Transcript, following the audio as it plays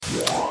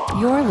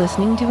You're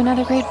listening to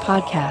another great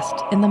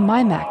podcast in the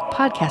MyMac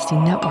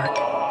Podcasting Network.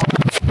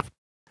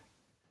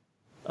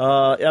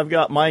 I've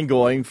got mine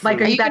going.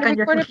 Mike, are you back on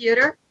your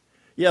computer?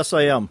 Yes,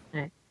 I am.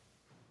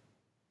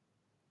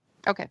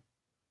 Okay.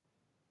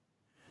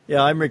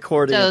 Yeah, I'm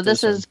recording. So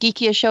this is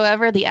Geekiest Show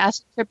Ever, the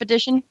Acid Trip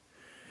Edition?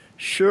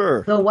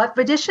 Sure. The what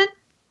edition?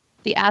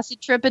 The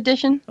Acid Trip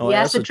Edition? The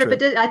Acid Trip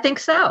Edition? I think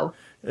so.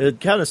 It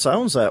kind of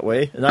sounds that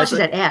way. I thought you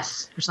said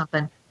S or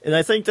something. And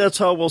I think that's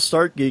how we'll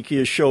start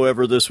Geekiest Show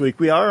Ever this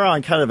week. We are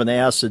on kind of an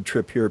acid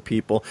trip here,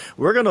 people.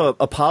 We're going to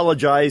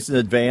apologize in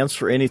advance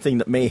for anything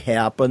that may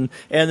happen.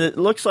 And it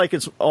looks like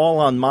it's all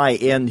on my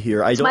end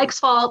here. It's Mike's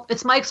fault.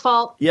 It's Mike's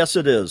fault. Yes,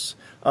 it is.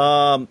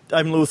 I'm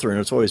Lutheran.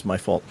 It's always my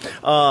fault.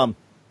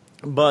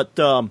 But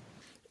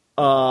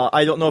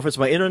I don't know if it's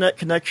my internet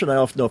connection. I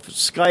don't know if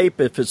it's Skype,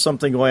 if it's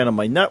something going on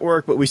my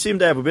network. But we seem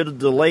to have a bit of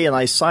delay, and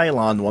I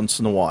Cylon once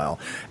in a while.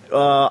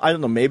 I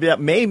don't know. Maybe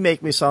that may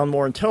make me sound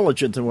more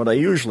intelligent than what I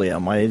usually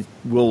am. I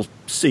will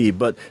see.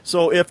 But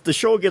so if the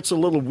show gets a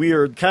little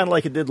weird, kind of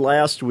like it did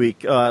last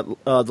week, the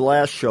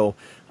last show,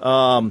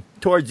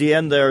 towards the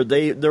end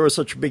there was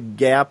such a big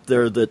gap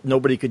there that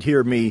nobody could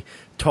hear me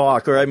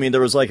talk. Or, I mean, there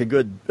was like a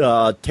good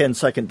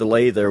 10-second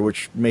delay there,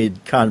 which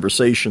made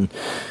conversation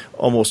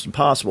almost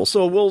impossible.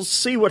 So we'll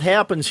see what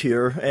happens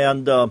here,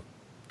 and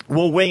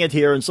we'll wing it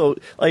here. And so,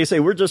 like I say,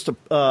 we're just,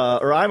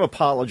 or I'm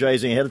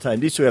apologizing ahead of time.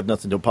 These two have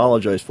nothing to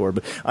apologize for,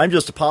 but I'm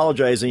just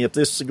apologizing if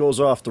this goes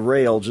off the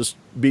rail. Just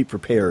be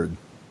prepared.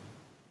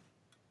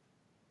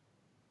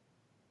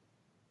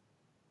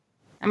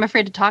 I'm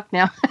afraid to talk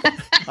now.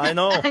 I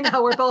know. I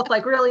know. We're both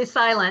like really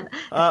silent.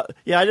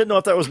 Yeah, I didn't know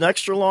if that was an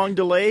extra long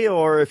delay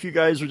or if you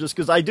guys were just,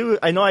 because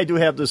I know I do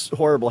have this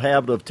horrible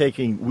habit of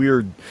taking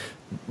weird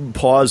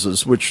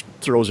pauses, which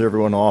throws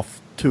everyone off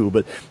too.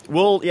 But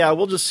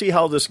we'll just see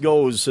how this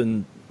goes,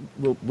 and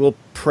we'll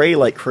pray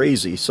like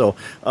crazy. So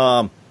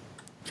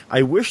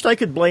I wished I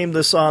could blame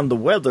this on the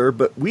weather,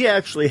 but we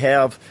actually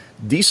have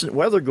decent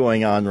weather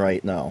going on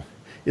right now.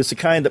 It's the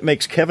kind that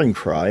makes Kevin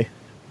cry.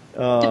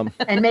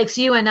 And makes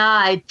you and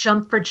I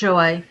jump for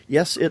joy.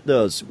 Yes, it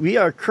does. We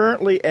are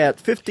currently at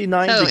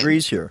 59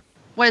 degrees here.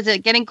 What is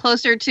it, getting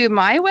closer to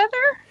my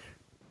weather?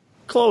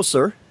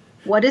 Closer.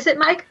 What is it,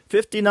 Mike?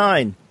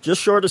 59,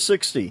 just short of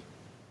 60.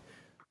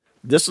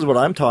 This is what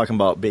I'm talking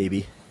about,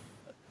 baby.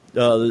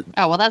 Oh,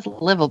 well, that's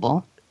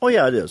livable. Oh,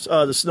 yeah, it is.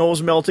 The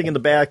snow's melting in the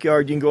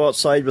backyard. You can go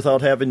outside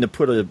without having to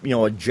put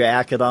a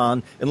jacket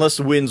on, unless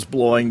the wind's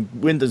blowing.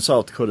 Wind in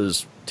South Dakota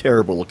is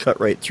terrible. It'll cut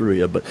right through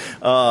you. But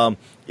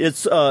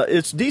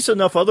it's decent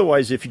enough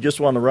otherwise if you just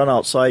want to run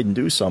outside and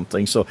do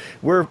something. So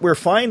we're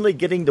finally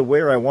getting to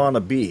where I want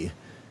to be.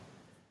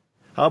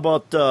 How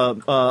about,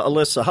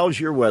 Alyssa, how's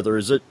your weather?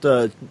 Is it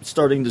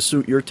starting to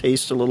suit your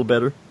taste a little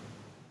better?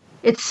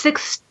 It's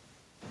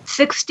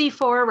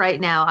 64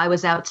 right now. I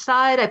was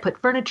outside. I put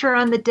furniture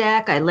on the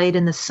deck. I laid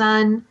in the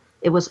sun.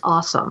 It was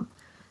awesome.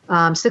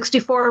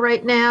 64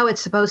 right now.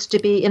 It's supposed to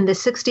be in the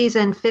 60s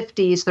and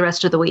 50s the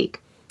rest of the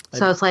week.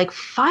 So it's like,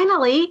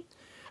 finally.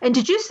 And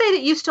did you say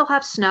that you still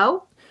have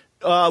snow?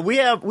 We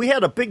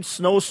had a big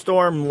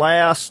snowstorm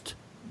last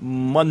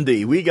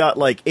Monday. We got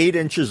like 8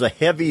 inches of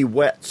heavy,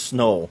 wet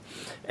snow.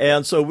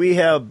 And so we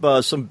have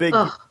some big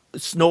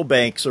snow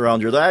banks around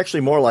here. They're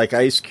actually more like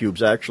ice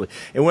cubes, actually.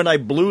 And when I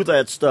blew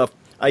that stuff,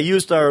 I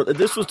used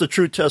this was the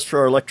true test for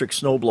our electric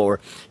snowblower.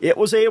 It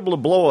was able to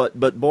blow it,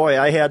 but boy,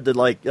 I had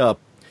to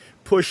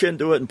push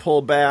into it and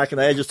pull back,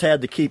 and I just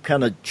had to keep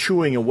kind of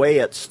chewing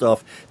away at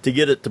stuff to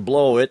get it to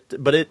blow it.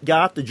 But it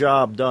got the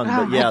job done.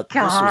 Oh, but yeah, this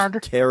was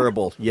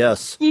terrible.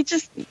 Yes.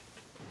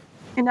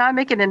 You're not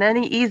making it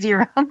any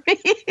easier on me.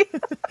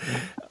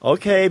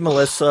 Okay,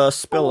 Melissa,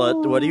 spill it.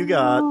 What do you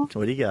got?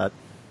 What do you got?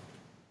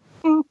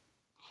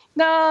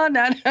 No.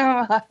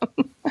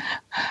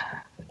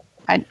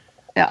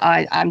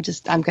 I'm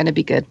going to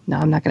be good. No,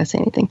 I'm not going to say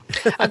anything.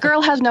 A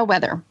girl has no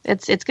weather.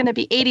 It's going to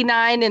be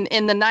 89 and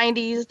in the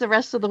 90s the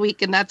rest of the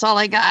week, and that's all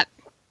I got.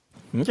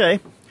 Okay.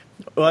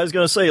 Well, I was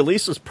going to say,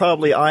 Lisa's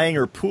probably eyeing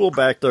her pool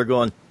back there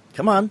going,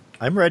 come on,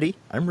 I'm ready.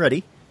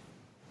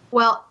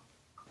 Well,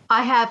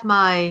 I have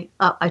my,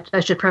 I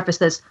should preface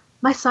this.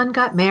 My son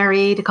got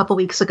married a couple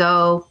weeks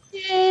ago.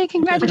 Yay,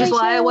 congratulations. Which is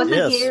why I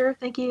wasn't here.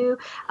 Thank you.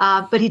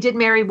 But he did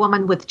marry a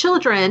woman with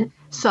children.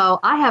 So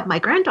I have my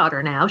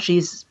granddaughter now.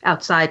 She's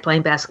outside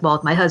playing basketball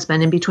with my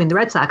husband in between the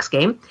Red Sox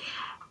game.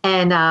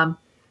 And I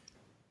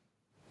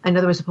know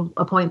there was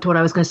a point to what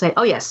I was going to say.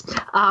 Oh, yes.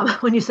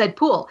 When you said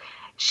pool,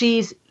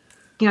 she's,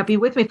 been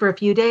with me for a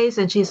few days,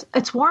 and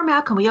it's warm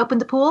out. Can we open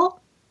the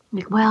pool? I'm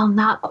like, well,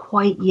 not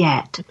quite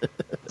yet.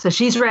 So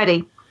she's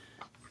ready.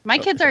 My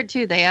kids are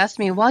too. They asked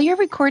me, while you're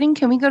recording,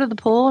 can we go to the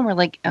pool? And we're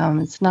like,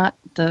 it's not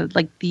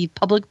the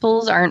public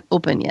pools aren't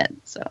open yet.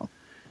 So,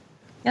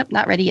 yep,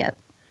 not ready yet.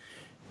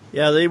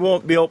 Yeah, they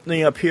won't be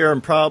opening up here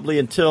and probably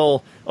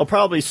until,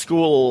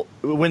 school,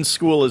 when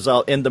school is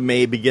out, end of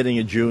May, beginning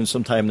of June,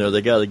 sometime there.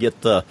 They got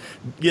to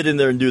get in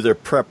there and do their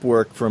prep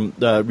work from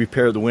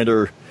repair the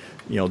winter,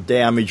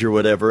 damage or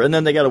whatever. And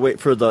then they got to wait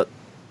for the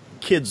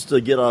kids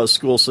to get out of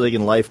school so they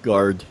can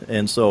lifeguard.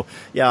 And so,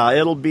 yeah,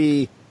 it'll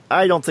be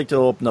I don't think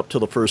they'll open up till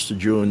the 1st of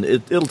June.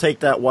 It'll take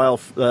that while.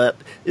 It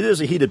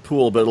is a heated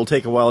pool, but it'll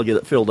take a while to get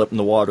it filled up and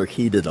the water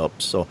heated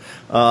up. So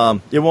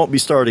it won't be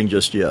starting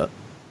just yet.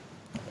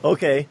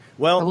 Okay.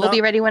 Well, We'll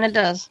be ready when it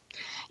does.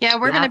 Yeah,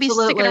 we're going to be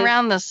sticking Absolutely.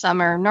 around this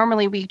summer.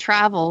 Normally we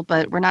travel,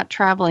 but we're not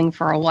traveling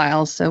for a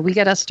while. So we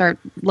got to start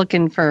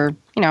looking for,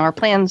 our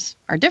plans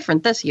are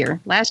different this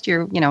year. Last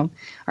year,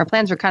 our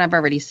plans were kind of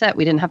already set.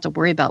 We didn't have to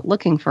worry about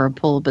looking for a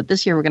pool. But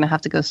this year we're going to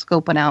have to go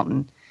scoping out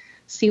and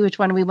see which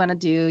one we want to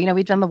do.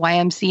 We've done the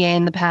YMCA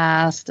in the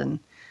past, and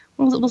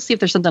we'll see if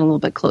there's something a little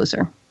bit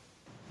closer.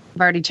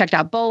 I've already checked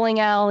out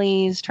bowling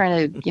alleys,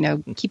 trying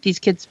to, keep these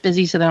kids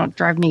busy so they don't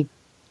drive me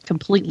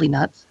completely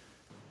nuts.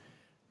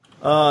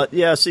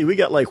 Yeah, see, we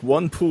got like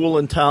one pool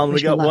in town.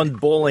 We got one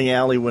bowling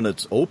alley when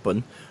it's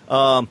open.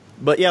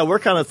 But yeah, we're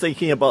kind of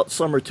thinking about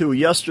summer too.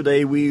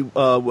 Yesterday we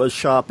was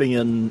shopping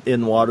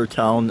in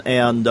Watertown,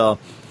 and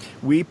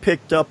we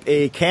picked up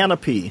a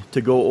canopy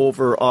to go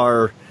over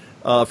our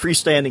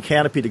freestanding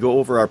canopy to go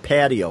over our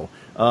patio,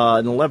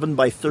 an 11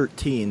 by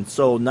 13.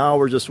 So now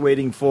we're just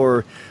waiting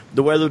for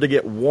the weather to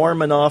get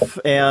warm enough,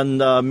 and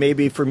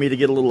maybe for me to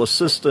get a little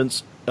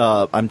assistance.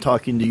 I'm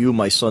talking to you,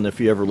 my son, if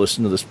you ever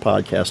listen to this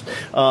podcast,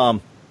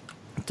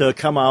 to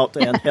come out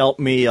and help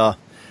me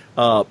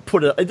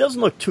put it. It doesn't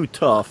look too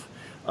tough.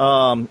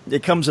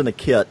 It comes in a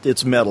kit.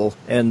 It's metal,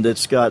 and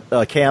it's got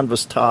a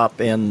canvas top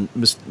and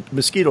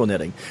mosquito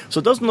netting. So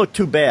it doesn't look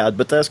too bad,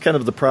 but that's kind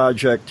of the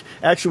project.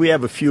 Actually, we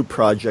have a few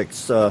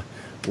projects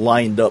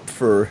lined up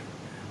for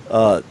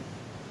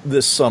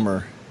this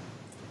summer.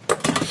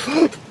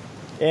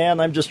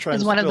 And I'm just trying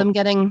to... Is one of them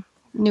getting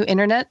new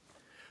internet?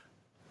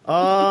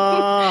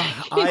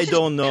 I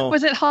don't know.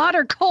 Was it hot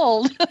or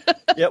cold?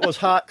 It was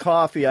hot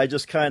coffee. I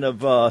just kind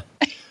of...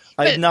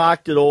 I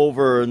knocked it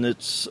over, and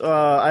it's...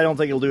 I don't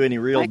think it'll do any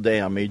real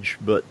damage,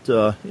 but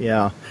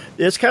yeah.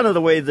 It's kind of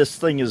the way this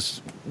thing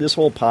is... This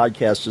whole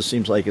podcast just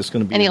seems like it's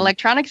going to be... Any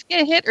electronics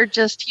get hit, or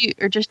just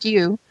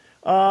you?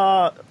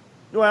 Well,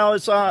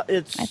 it's... I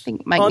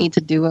think it might need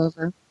to do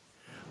over.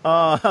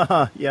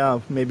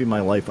 Yeah, maybe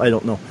my life. I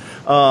don't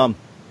know.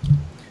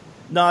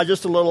 No,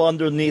 just a little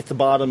underneath the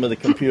bottom of the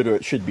computer.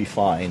 It should be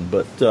fine.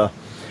 But,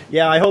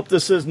 yeah, I hope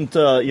this isn't,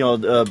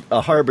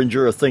 a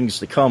harbinger of things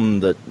to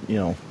come that,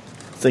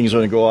 things are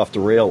going to go off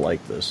the rail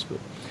like this. But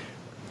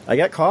I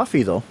got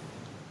coffee, though.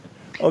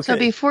 Okay. So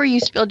before you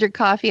spilled your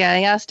coffee,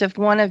 I asked if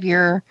one of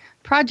your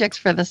projects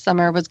for the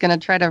summer was going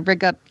to try to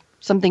rig up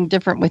something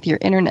different with your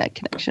internet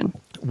connection.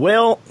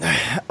 Well,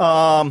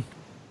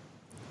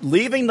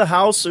 leaving the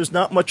house, there's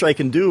not much I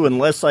can do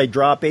unless I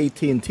drop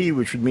AT&T,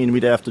 which would mean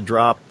we'd have to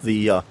drop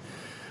the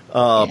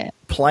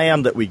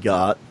plan that we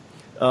got.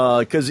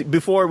 Because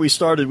before we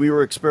started, we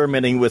were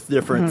experimenting with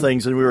different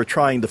things, and we were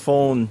trying the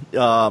phone,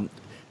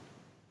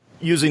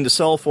 using the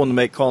cell phone to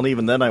make call, and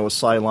even then I was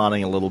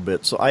Cyloning a little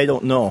bit, so I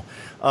don't know.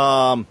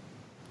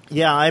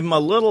 Yeah, I'm a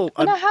little...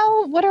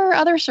 What are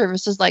other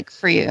services like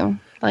for you?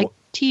 Like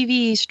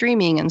TV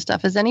streaming and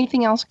stuff. Is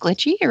anything else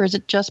glitchy, or is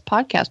it just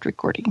podcast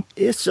recording?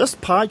 It's just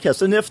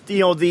podcast, and if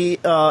the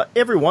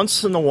every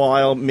once in a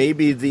while,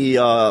 maybe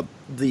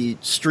the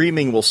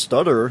streaming will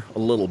stutter a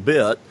little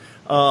bit,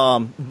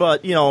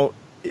 but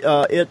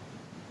it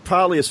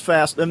probably is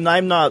fast. And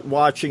I'm not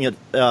watching it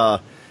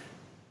at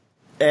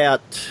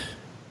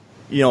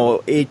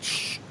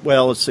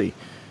well, let's see.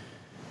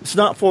 It's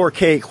not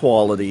 4K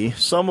quality.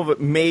 Some of it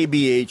may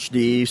be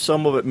HD.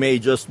 Some of it may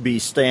just be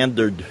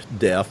standard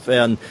def.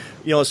 And,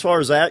 as far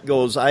as that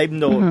goes, I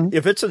know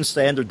if it's in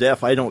standard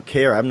def, I don't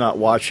care. I'm not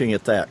watching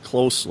it that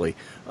closely.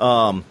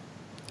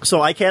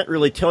 So I can't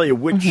really tell you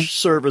which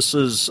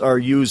services are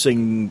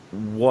using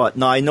what.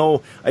 Now, I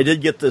know I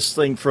did get this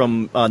thing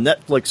from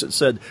Netflix that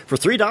said, for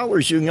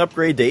 $3 you can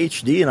upgrade to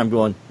HD. And I'm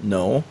going,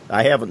 no,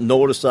 I haven't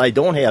noticed. I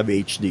don't have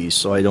HD,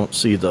 so I don't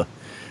see the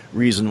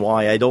reason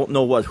why. I don't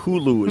know what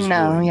Hulu is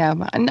doing. Yeah,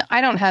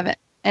 I don't have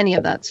any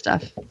of that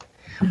stuff.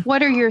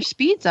 What are your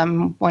speeds,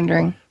 I'm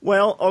wondering?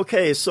 Well,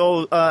 okay,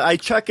 so I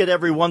check it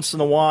every once in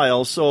a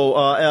while.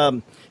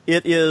 So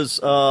it is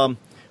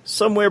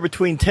somewhere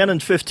between 10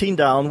 and 15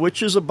 down,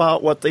 which is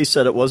about what they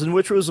said it was, and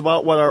which was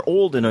about what our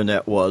old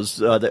internet was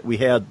that we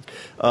had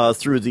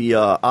through the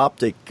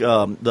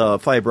the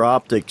fiber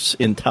optics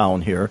in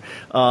town here.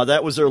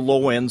 That was their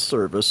low-end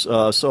service.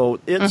 So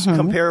it's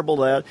comparable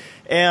to that.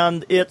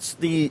 And it's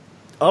the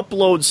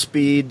upload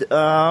speed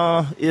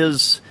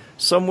is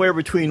somewhere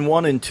between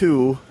 1 and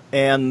 2,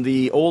 and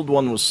the old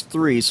one was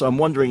 3. So I'm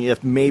wondering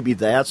if maybe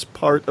that's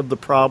part of the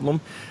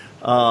problem.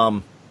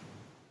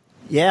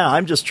 Yeah,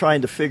 I'm just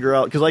trying to figure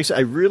out, because like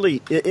I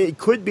said, it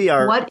could be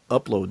our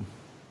upload.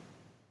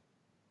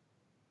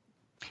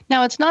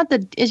 Now, it's not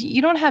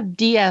you don't have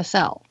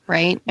DSL,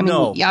 right? I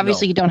mean,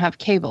 obviously you don't have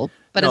cable.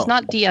 But No. it's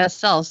not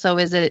DSL. So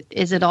is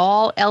it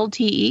all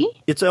LTE?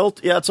 It's all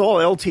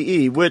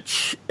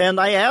LTE,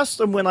 and I asked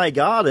them when I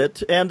got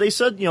it, and they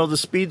said, the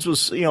speeds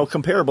was,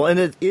 comparable, and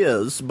it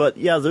is, but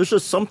yeah, there's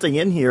just something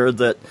in here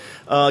that,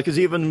 because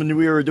even when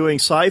we were doing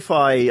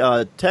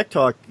Sci-Fi Tech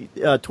Talk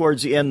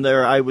towards the end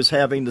there, I was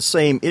having the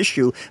same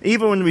issue.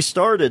 Even when we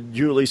started,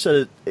 Julie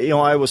said,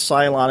 I was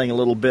Cyloning a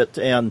little bit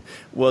and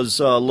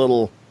was a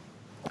little,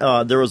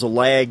 there was a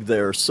lag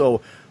there, so,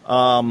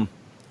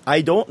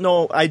 I don't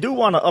know. I do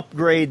want to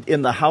upgrade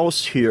in the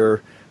house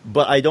here,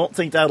 but I don't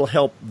think that'll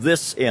help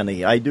this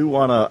any.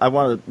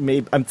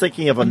 I'm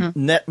thinking of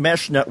a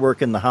mesh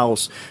network in the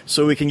house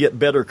so we can get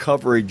better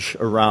coverage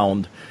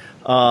around.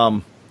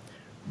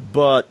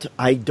 But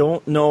I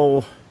don't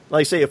know.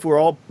 Like I say, if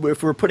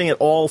we're putting it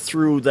all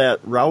through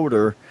that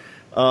router,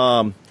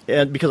 and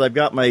because I've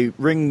got my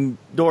Ring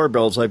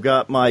doorbells, I've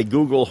got my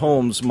Google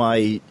Homes,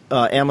 my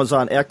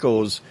Amazon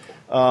Echoes,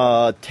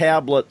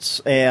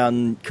 tablets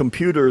and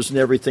computers and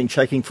everything,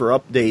 checking for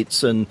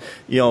updates and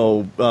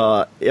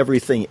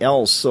everything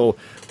else. So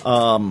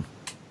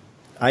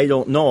I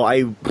don't know.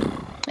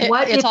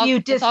 What if you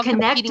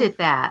disconnected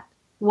that?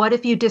 What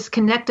if you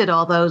disconnected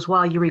all those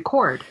while you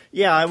record?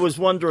 Yeah, I was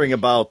wondering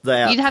about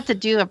that. You'd have to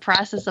do a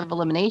process of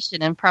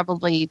elimination and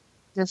probably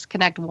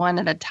disconnect one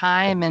at a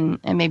time and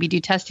maybe do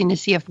testing to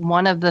see if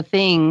one of the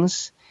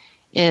things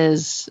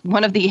is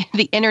one of the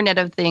Internet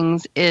of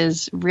Things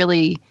is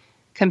really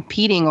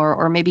competing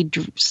or maybe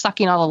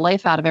sucking all the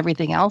life out of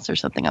everything else or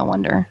something, I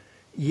wonder.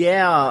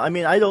 Yeah, I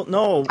mean, I don't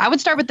know. I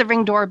would start with the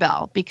Ring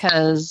doorbell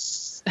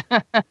because...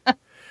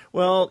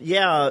 Well,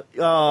 yeah,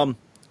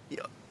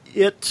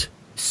 it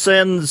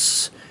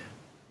sends...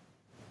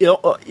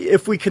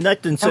 if we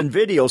connect and send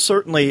video,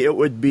 certainly it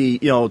would be,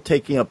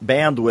 taking up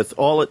bandwidth.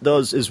 All it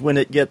does is when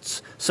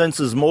it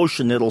senses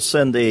motion, it'll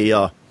send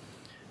a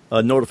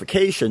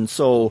notification.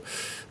 So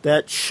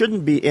that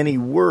shouldn't be any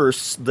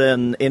worse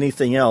than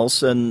anything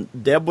else. And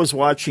Deb was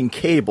watching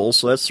cable,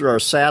 so that's through our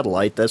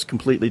satellite. That's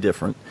completely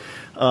different.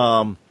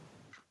 And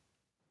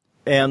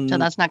so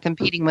that's not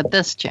competing with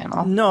this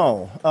channel.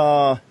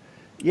 No.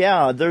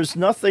 Yeah, there's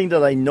nothing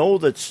that I know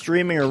that's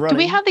streaming or running.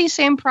 Do we have these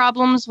same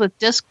problems with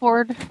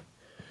Discord?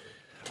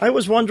 I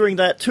was wondering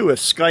that too. If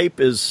Skype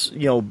is,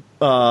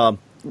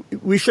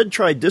 we should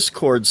try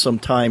Discord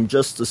sometime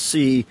just to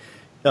see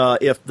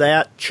if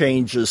that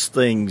changes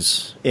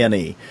things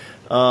any.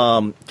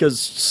 Because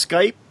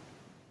Skype,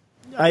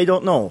 I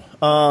don't know.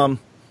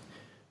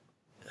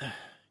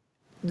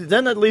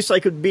 Then at least I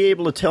could be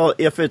able to tell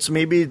if it's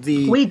maybe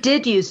the... We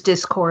did use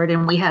Discord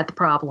and we had the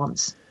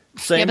problems.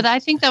 Same? Yeah, but I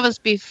think that was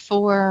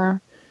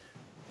before...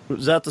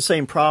 Was that the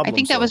same problem? I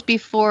think that was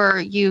before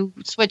you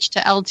switched to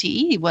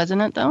LTE,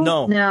 wasn't it, though?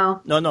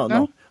 No.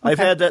 Okay. I've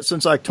had that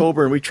since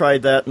October, and we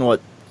tried that in,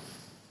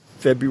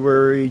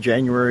 February,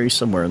 January,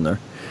 somewhere in there.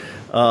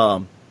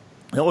 It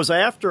was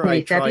after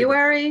I tried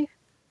February?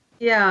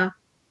 Yeah.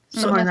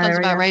 Somewhere in that sounds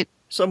about right.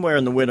 Somewhere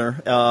in the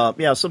winter.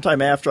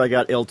 Sometime after I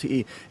got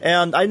LTE.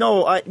 And I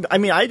know, I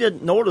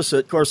didn't notice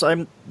it. Of course,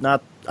 I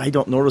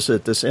don't notice it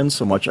at this end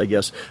so much, I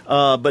guess.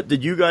 But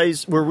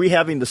were we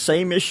having the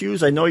same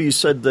issues? I know you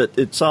said that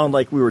it sounded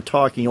like we were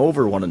talking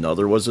over one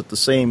another. Was it the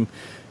same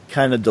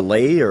kind of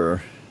delay,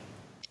 or?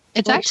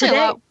 It's actually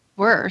a lot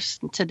worse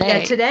today.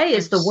 Yeah, today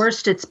is the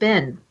worst it's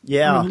been.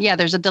 Yeah. Yeah,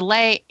 there's a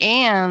delay,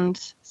 and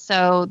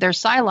so they're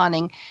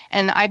Cyloning.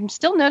 And I'm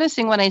still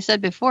noticing what I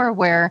said before,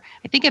 where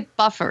I think it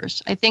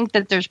buffers. I think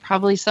that there's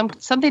probably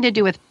something to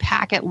do with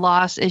packet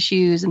loss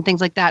issues and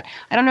things like that.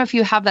 I don't know if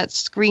you have that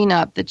screen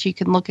up that you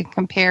can look and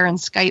compare in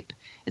Skype.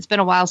 It's been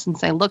a while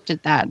since I looked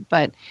at that,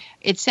 but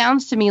it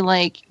sounds to me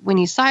like when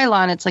you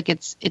Cylon, it's like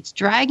it's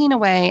dragging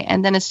away,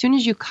 and then as soon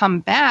as you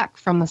come back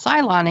from the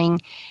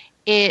Cyloning,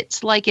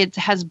 it's like it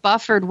has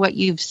buffered what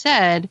you've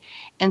said,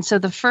 and so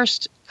the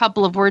first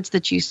couple of words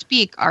that you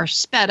speak are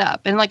sped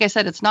up. And like I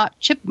said, it's not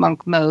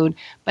chipmunk mode,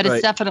 but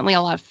it's definitely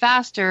a lot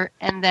faster,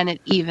 and then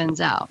it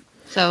evens out.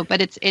 So, but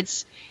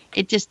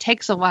it just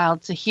takes a while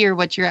to hear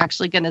what you're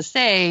actually going to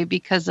say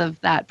because of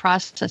that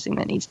processing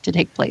that needs to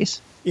take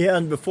place. Yeah,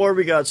 and before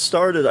we got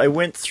started, I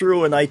went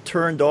through and I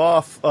turned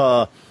off,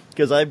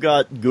 because I've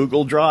got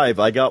Google Drive,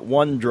 I got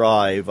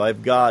OneDrive,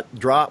 I've got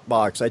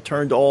Dropbox. I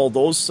turned all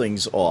those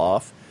things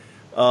off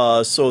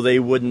so they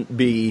wouldn't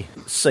be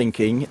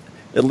syncing,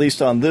 at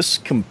least on this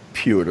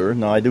computer.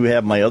 Now, I do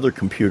have my other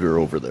computer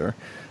over there.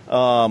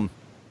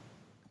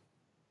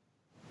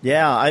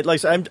 Yeah, I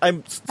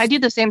do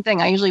the same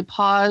thing. I usually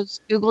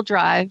pause Google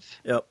Drive.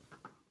 Yep.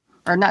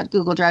 Or not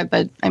Google Drive,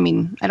 but I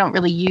don't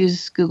really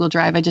use Google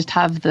Drive. I just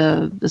have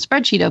the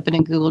spreadsheet open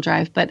in Google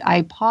Drive, but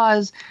I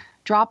pause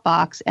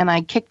Dropbox and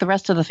I kick the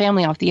rest of the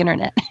family off the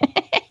internet.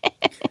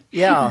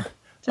 Yeah.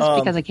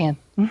 Just because I can.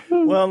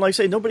 Well, like I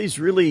say, nobody's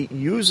really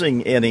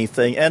using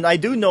anything. And I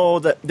do know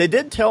that they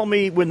did tell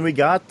me when we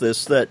got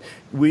this that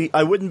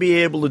I wouldn't be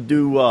able to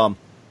do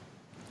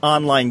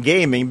online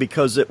gaming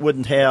because it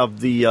wouldn't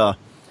have the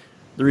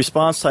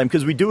response time.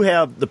 Because we do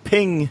have the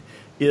ping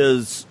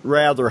is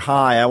rather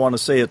high. I want to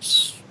say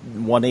it's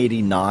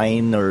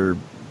 189 or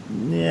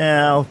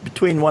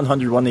between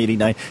 100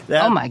 189.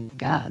 Oh my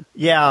God!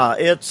 Yeah,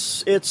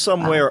 it's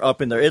somewhere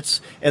up in there.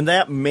 And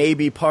that may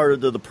be part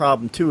of the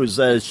problem too. Is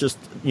that it's just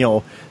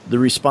the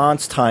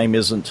response time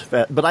isn't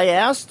fast. But I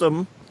asked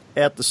them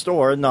at the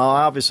store. Now,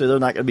 obviously, they're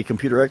not going to be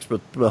computer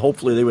experts, but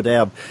hopefully they would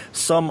have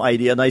some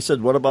idea. And I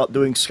said, "What about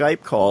doing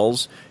Skype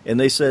calls?"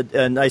 And I said,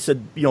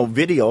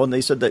 video, and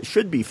they said that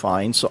should be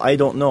fine. So I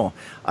don't know.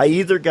 I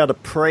either got to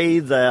pray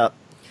that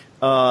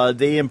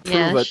they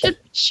improve it.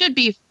 Should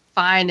be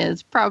fine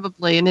is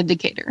probably an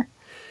indicator.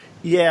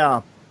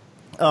 Yeah.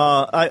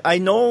 I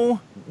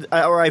know,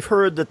 or I've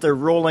heard that they're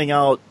rolling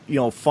out,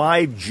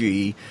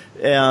 5G,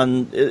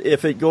 and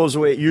if it goes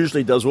away, it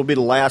usually does. We'll be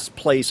the last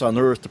place on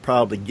Earth to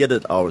probably get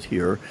it out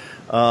here.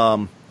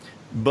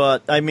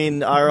 But, I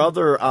mean, our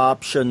other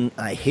option,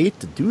 I hate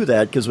to do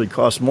that because it would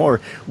cost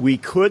more. We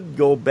could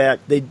go back.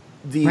 The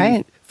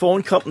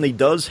phone company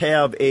does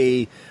have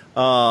a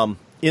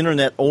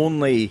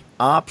internet-only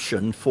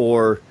option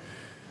for,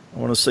 I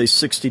want to say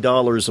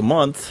 $60 a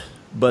month,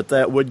 but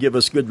that would give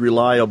us good,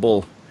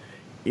 reliable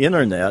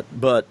internet.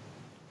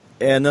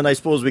 And then I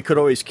suppose we could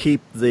always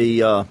keep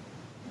the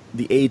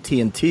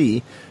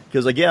AT&T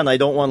because, again, I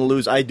don't want to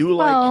lose. I do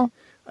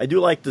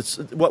like this,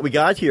 what we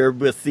got here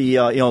with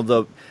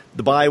the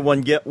the buy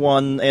one get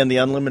one and the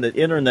unlimited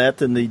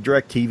internet, and the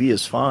DirecTV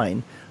is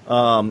fine.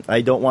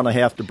 I don't want to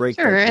have to break.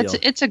 Sure, that deal.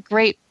 It's a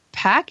great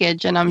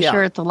package, and I'm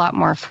sure it's a lot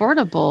more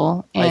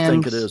affordable. And, I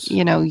think it is.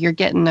 You're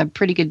getting a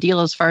pretty good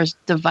deal as far as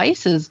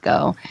devices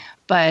go.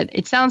 But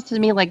it sounds to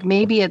me like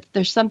maybe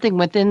there's something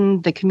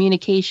within the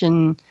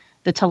communication,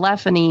 the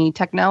telephony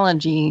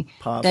technology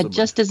Possibly. that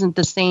just isn't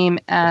the same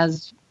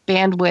as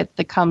bandwidth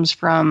that comes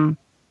from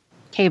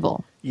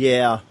cable.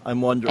 Yeah,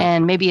 I'm wondering.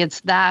 And maybe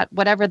it's that,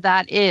 whatever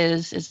that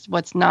is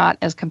what's not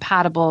as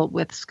compatible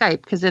with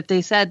Skype. Because if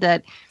they said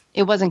that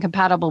it wasn't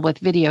compatible with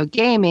video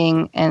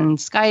gaming, and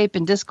Skype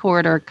and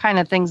Discord are kind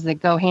of things that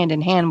go hand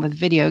in hand with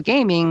video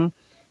gaming,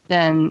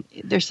 then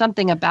there's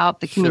something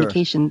about the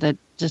communication that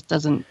just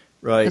doesn't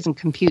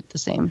compute the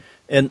same.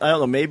 And I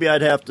don't know, maybe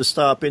I'd have to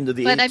stop into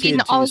the AT&T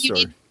store.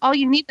 All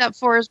you need that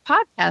for is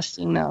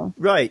podcasting, though.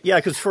 Right, yeah,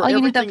 because all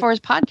you need that for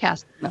is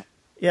podcasting, though.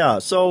 Yeah,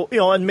 so,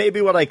 and maybe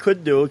what I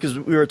could do, because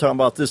we were talking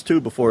about this too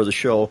before the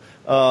show,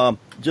 I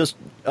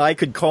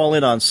could call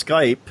in on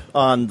Skype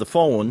on the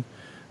phone.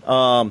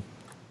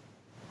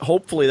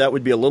 Hopefully that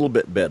would be a little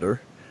bit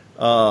better.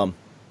 And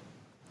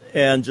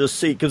just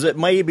see, because it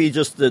may be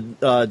just the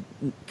congestion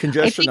on this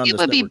network. I think it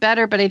would be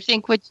better, but I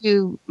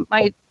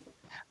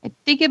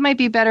think it might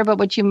be better, but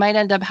what you might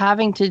end up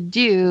having to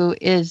do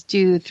is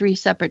do 3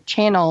 separate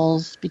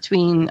channels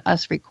between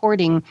us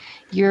recording.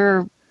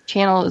 Your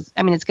channel is,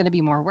 it's going to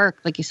be more work,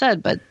 like you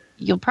said, but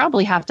you'll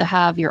probably have to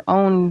have your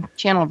own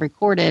channel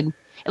recorded.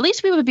 At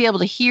least we would be able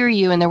to hear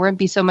you, and there wouldn't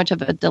be so much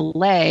of a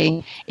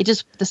delay.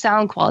 The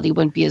sound quality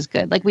wouldn't be as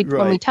good. Like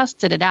when we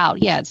tested it out,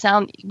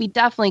 we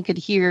definitely could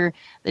hear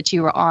that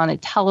you were on a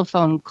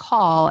telephone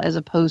call as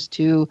opposed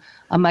to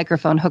a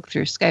microphone hooked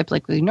through Skype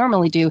like we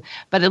normally do.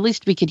 But at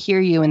least we could hear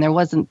you, and there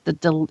wasn't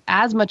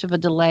as much of a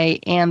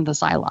delay and the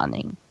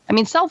siloning.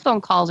 Cell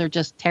phone calls are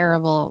just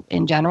terrible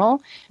in general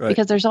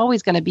because there's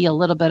always going to be a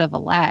little bit of a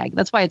lag.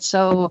 That's why that's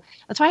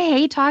why I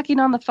hate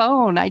talking on the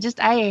phone. I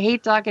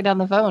hate talking on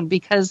the phone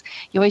because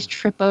you always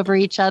trip over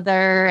each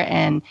other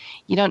and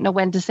you don't know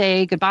when to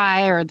say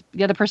goodbye, or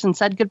the other person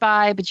said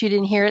goodbye, but you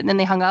didn't hear it. And then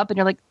they hung up and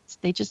you're like,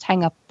 they just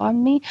hang up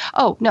on me.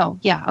 Oh, no.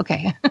 Yeah.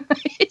 Okay.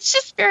 It's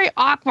just very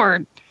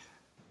awkward.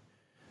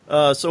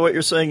 So what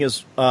you're saying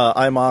is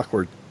I'm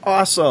awkward.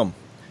 Awesome.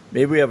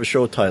 Maybe we have a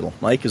show title.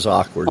 Mike is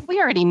awkward. Well, we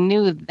already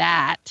knew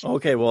that.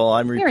 Okay, well,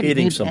 I'm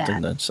repeating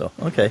something then. So,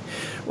 okay.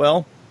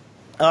 Well.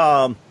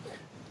 And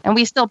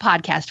we still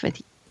podcast with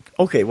you.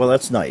 Okay, well,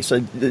 that's nice.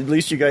 At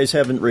least you guys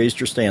haven't raised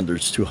your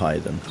standards too high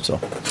then. So,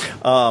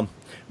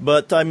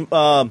 but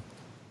I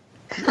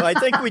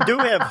think we do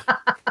have.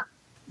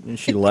 And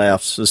she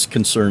laughs. This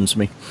concerns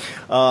me.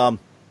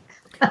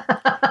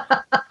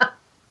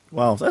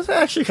 Wow, that's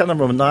actually kind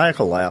of a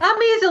maniacal laugh.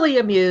 I'm easily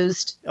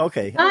amused.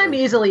 Okay. I'm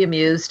easily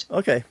amused.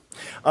 Okay.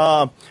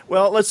 Well,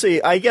 let's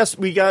see. I guess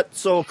we got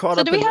so caught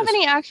up in So do we have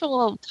any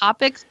actual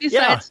topics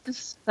besides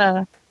just...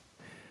 That's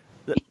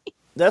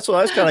what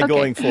I was kind of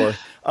going for.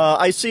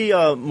 I see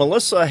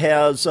Melissa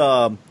has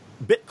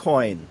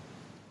Bitcoin.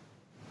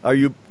 Are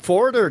you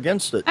for it or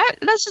against it?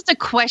 That's just a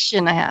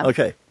question I have.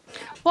 Okay.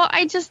 Well,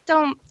 I just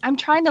don't. I'm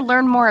trying to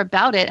learn more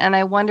about it, and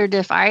I wondered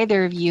if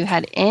either of you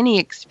had any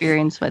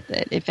experience with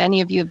it. If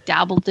any of you have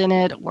dabbled in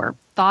it, or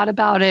thought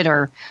about it,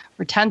 or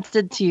were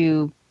tempted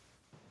to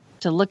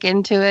look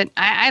into it.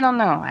 I don't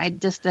know.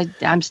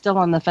 I'm still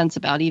on the fence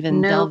about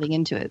even delving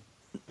into it.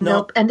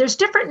 Nope. And there's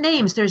different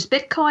names. There's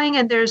Bitcoin,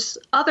 and there's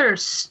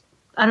others.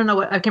 I don't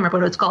know I can't remember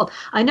what it's called.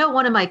 I know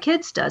one of my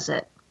kids does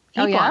it.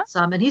 He bought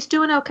some, and he's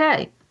doing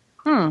okay.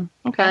 Okay.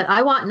 But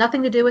I want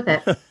nothing to do with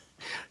it.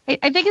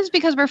 I think it's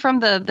because we're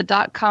from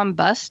the .com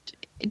bust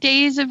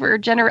days of I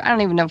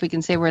don't even know if we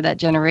can say we're that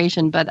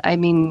generation, but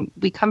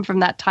we come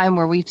from that time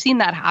where we've seen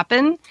that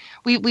happen.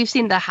 We've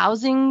seen the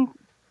housing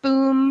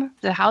boom,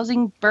 the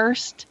housing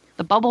burst,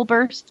 the bubble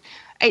burst.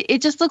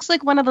 It just looks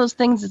like one of those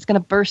things that's going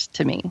to burst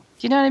to me. Do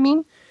you know what I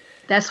mean?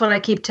 That's what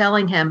I keep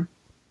telling him.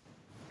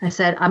 I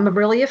said, I'm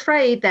really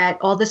afraid that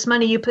all this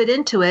money you put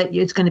into it,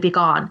 it's going to be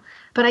gone.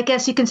 But I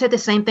guess you can say the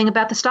same thing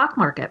about the stock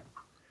market.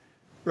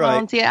 Right.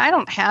 Well, see, I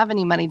don't have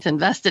any money to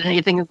invest in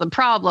anything is the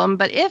problem.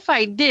 But if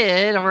I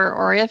did,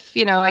 or if,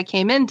 I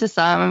came into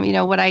some,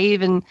 would I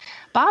even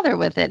bother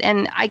with it?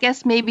 And I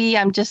guess maybe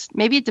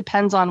it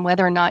depends on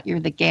whether or not you're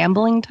the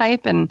gambling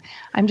type, and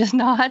I'm just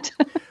not.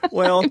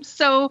 Well,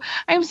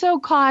 I'm so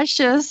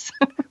cautious.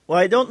 Well,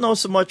 I don't know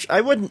so much.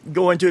 I wouldn't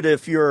go into it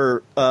if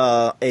you're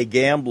a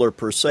gambler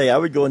per se. I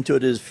would go into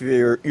it as if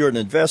you're an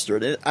investor.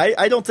 And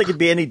I don't think it'd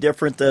be any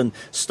different than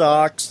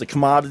stocks, the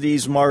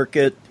commodities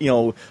market,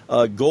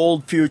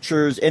 gold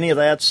futures, any of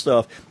that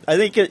stuff. I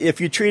think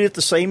if you treat it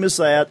the same as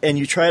that and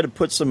you try to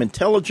put some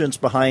intelligence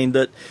behind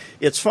it,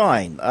 it's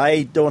fine.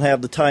 I don't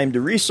have the time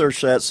to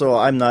research that, so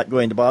I'm not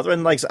going to bother.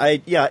 And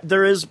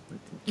there is.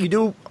 You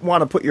do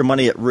want to put your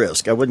money at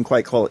risk. I wouldn't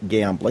quite call it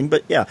gambling,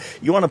 but yeah,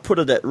 you want to put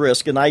it at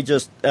risk. And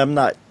I'm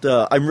not,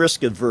 I'm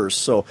risk adverse.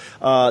 So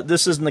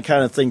this isn't the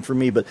kind of thing for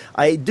me, but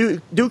I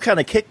do kind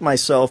of kick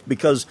myself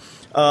because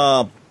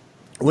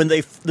when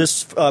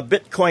this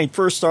Bitcoin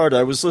first started,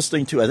 I was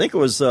listening to, I think it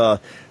was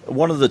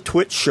one of the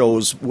Twitch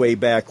shows way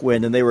back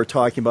when, and they were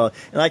talking about,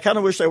 and I kind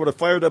of wish I would have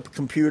fired up a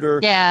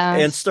computer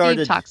and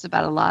started. Steve talks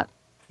about it a lot.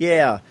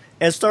 Yeah.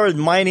 And started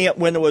mining it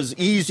when it was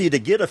easy to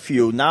get a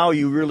few. Now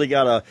you really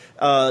got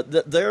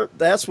to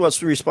that's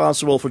what's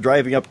responsible for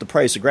driving up the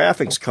price of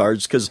graphics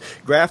cards, because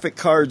graphic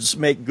cards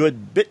make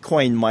good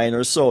Bitcoin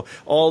miners. So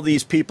all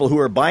these people who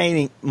are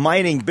mining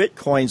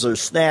Bitcoins are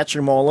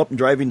snatching them all up and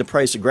driving the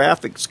price of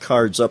graphics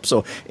cards up.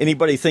 So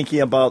anybody thinking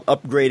about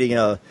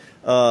upgrading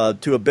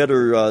to a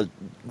better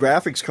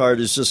graphics card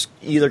is just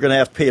either going to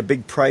have to pay a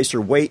big price or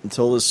wait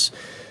until this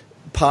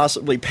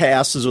possibly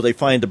passes or they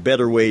find a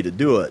better way to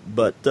do it.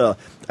 But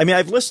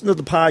I've listened to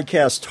the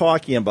podcast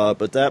talking about it,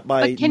 but that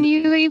might... But can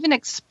you even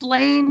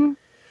explain?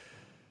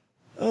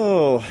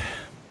 Oh,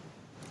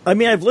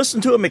 I've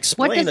listened to him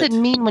explain it. What does it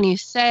mean when you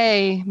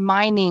say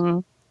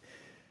mining?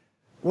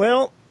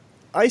 Well,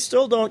 I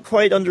still don't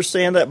quite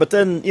understand that, but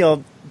then,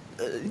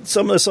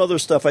 some of this other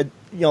stuff,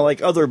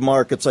 like other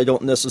markets, I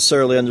don't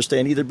necessarily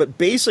understand either. But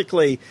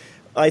basically,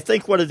 I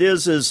think what it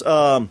is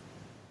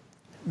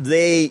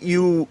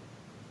you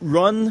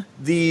run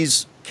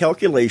these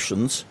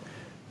calculations,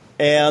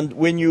 and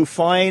when you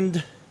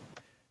find,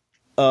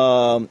 and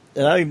I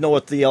don't even know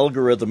what the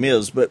algorithm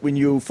is, but when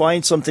you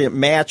find something that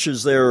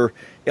matches their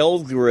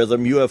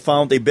algorithm, you have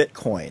found a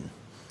Bitcoin,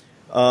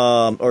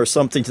 or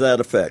something to that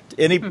effect.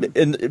 And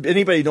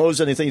anybody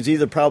knows anything is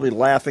either probably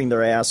laughing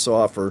their ass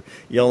off or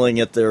yelling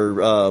at their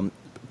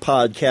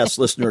podcast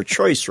listener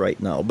choice right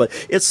now. But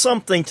it's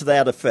something to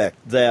that effect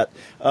that...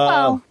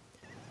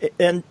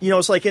 And,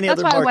 it's like any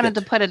other market. That's why I wanted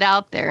to put it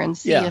out there and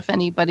see if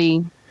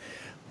anybody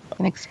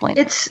can explain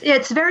it.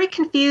 It's very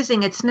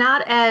confusing. It's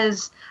not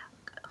as,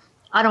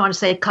 I don't want to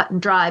say cut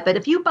and dry, but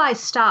if you buy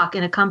stock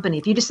in a company,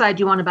 if you decide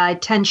you want to buy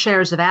 10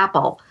 shares of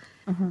Apple,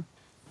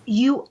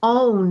 you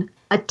own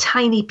a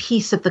tiny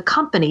piece of the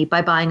company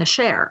by buying a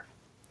share.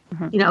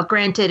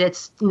 Granted,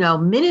 it's,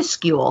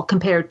 minuscule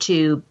compared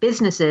to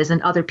businesses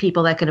and other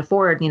people that can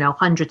afford,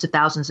 hundreds of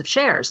thousands of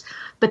shares.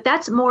 But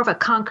that's more of a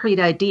concrete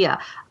idea.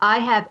 I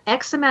have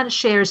X amount of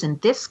shares in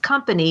this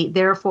company,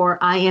 therefore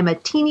I am a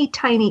teeny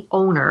tiny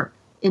owner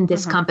in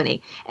this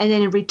company. And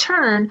then in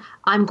return,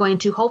 I'm going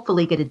to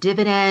hopefully get a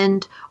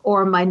dividend,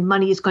 or my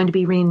money is going to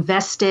be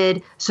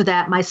reinvested so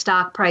that my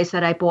stock price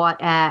that I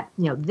bought at,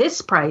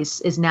 this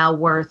price is now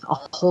worth a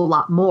whole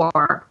lot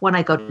more when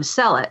I go to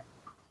sell it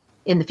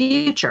in the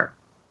future.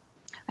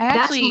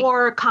 That's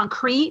more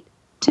concrete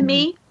to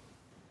me.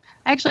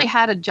 I actually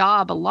had a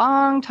job a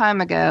long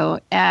time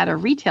ago at a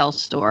retail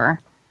store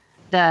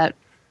that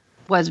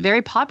was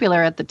very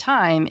popular at the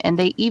time, and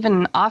they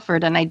even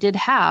offered, and I did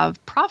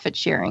have, profit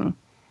sharing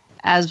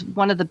as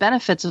one of the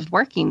benefits of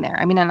working there.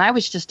 And I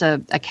was just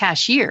a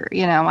cashier,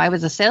 I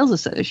was a sales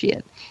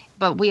associate,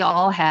 but we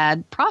all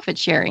had profit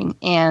sharing.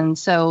 And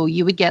so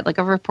you would get like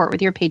a report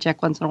with your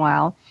paycheck once in a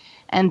while.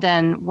 And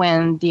then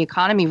when the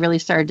economy really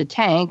started to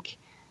tank,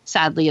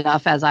 sadly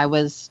enough, as I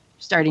was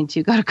starting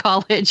to go to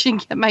college and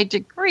get my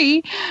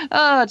degree,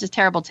 just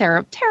terrible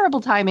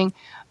timing.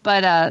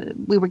 But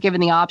we were given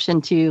the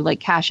option to like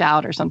cash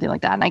out or something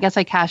like that. And I guess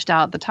I cashed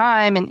out at the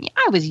time, and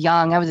I was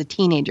young. I was a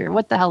teenager.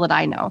 What the hell did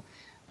I know?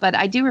 But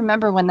I do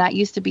remember when that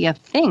used to be a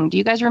thing. Do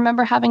you guys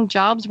remember having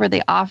jobs where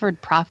they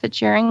offered profit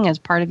sharing as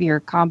part of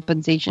your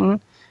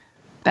compensation?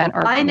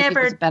 I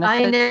never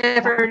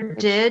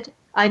did.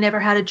 I never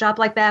had a job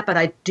like that, but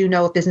I do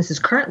know of businesses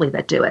currently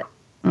that do it.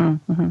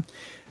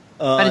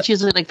 But it's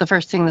usually like the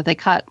first thing that they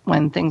cut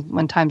when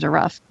times are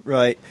rough.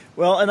 Right.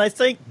 Well, and I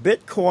think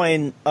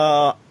Bitcoin,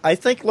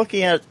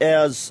 looking at it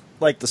as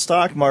like the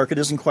stock market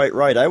isn't quite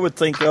right. I would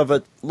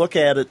look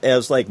at it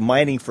as like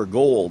mining for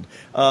gold,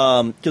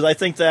 because I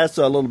think that's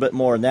a little bit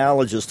more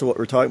analogous to what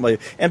we're talking about.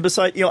 And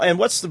besides, and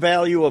what's the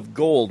value of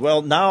gold?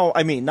 Well,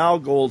 now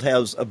gold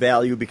has a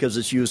value because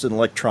it's used in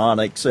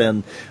electronics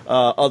and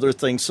other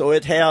things, so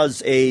it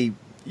has a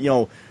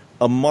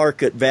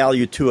market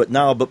value to it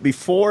now. But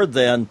before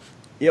then,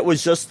 it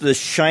was just this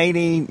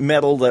shiny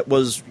metal that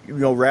was,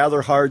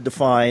 rather hard to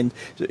find.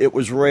 It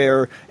was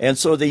rare, and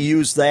so they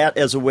used that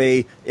as a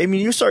way. I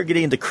mean, you start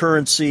getting into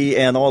currency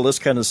and all this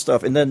kind of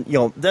stuff, and then,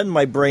 then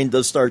my brain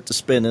does start to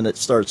spin and it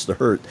starts to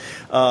hurt.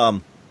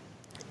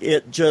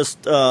 It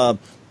just,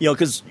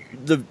 because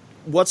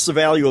what's the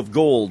value of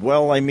gold?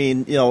 Well, I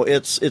mean,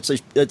 it's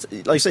like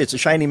I say, it's a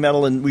shiny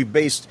metal, and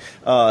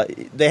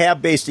they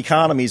have based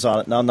economies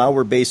on it now. Now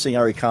we're basing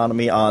our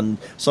economy on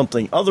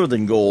something other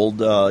than gold,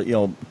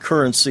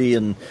 currency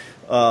and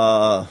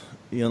all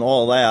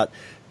that.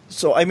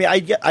 So I mean,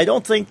 I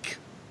don't think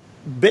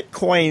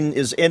Bitcoin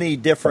is any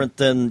different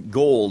than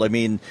gold. I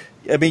mean,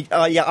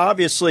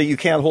 obviously you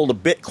can't hold a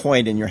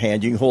Bitcoin in your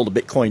hand. You can hold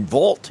a Bitcoin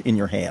vault in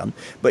your hand,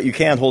 but you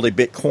can't hold a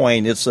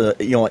Bitcoin. It's an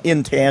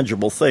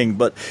intangible thing.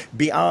 But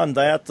beyond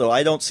that, though,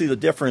 I don't see the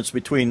difference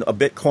between a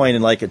Bitcoin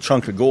and like a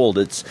chunk of gold.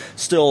 It's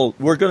still,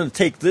 we're going to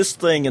take this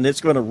thing and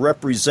it's going to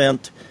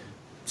represent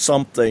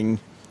something.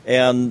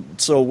 And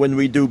so when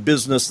we do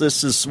business,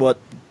 this is what,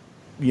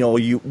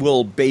 you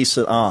will base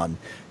it on.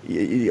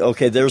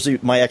 Okay,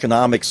 there's my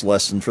economics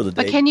lesson for the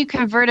day. But can you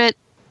convert it?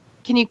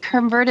 Can you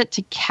convert it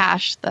to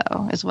cash,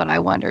 though, is what I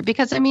wonder.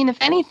 Because, I mean, if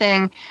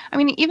anything,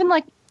 even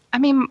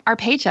our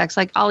paychecks,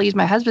 like I'll use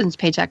my husband's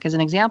paycheck as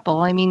an example.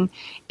 I mean,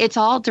 it's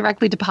all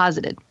directly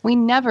deposited. We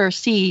never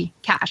see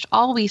cash.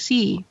 All we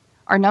see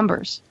are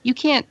numbers. You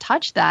can't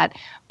touch that,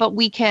 but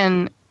we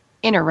can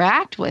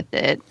interact with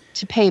it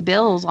to pay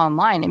bills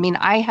online. I mean,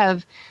 I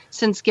have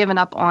since given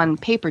up on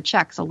paper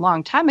checks a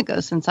long time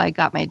ago since I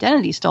got my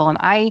identity stolen.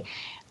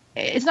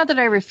 It's not that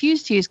I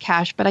refuse to use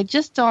cash, but I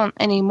just don't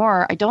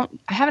anymore. I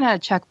haven't had a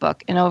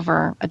checkbook in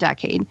over a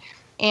decade.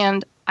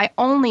 And I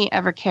only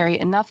ever carry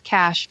enough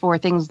cash for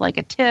things like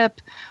a tip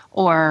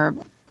or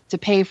to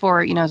pay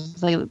for,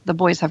 the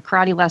boys have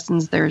karate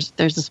lessons. There's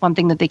this one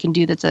thing that they can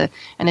do that's an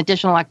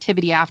additional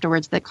activity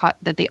afterwards that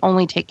they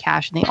only take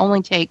cash, and they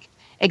only take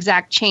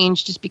exact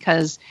change just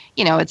because,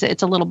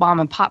 it's a little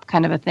bomb and pop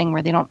kind of a thing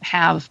where they don't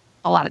have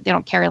they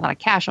don't carry a lot of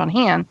cash on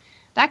hand,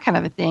 that kind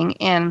of a thing.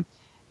 And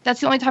that's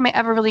the only time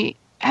I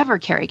ever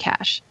carry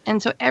cash.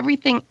 And so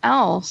everything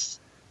else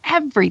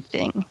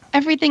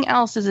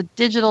is a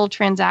digital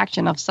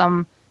transaction of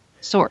some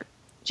sort.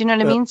 Do you know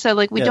what I mean? So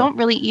we don't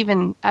really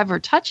even ever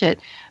touch it,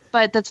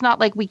 but that's not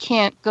like we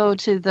can't go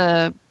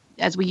to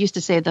as we used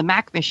to say, the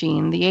Mac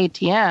machine, the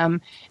ATM,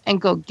 and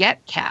go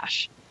get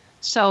cash.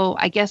 So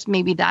I guess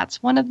maybe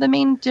that's one of the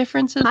main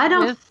differences. I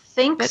don't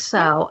think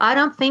so. I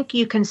don't think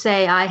you can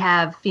say I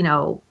have,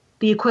 the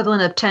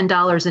equivalent of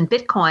 $10 in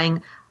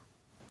Bitcoin.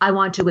 I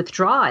want to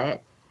withdraw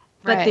it,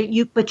 but right.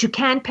 you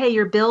can pay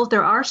your bills.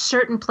 There are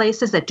certain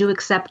places that do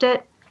accept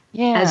it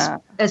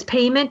as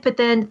payment. But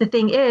then the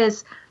thing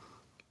is,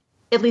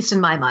 at least in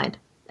my mind,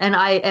 and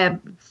I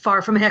am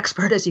far from an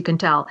expert, as you can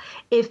tell,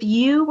 if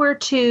you were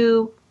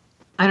to,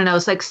 I don't know,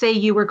 it's like say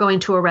you were going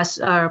to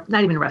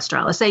not even a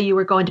restaurant. Let's say you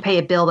were going to pay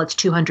a bill that's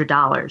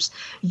 $200.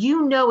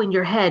 You know in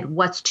your head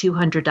what's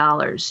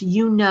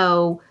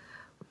 $200.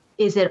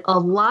 Is it a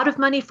lot of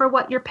money for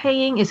what you're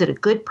paying? Is it a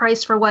good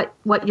price for what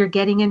you're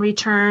getting in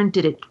return?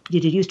 Did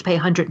you used to pay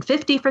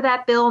 $150 for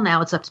that bill?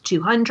 Now it's up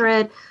to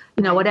 $200,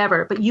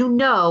 whatever. But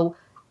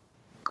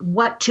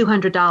what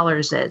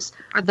 $200 is.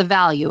 Or the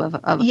value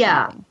of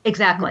yeah, something.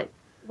 Exactly.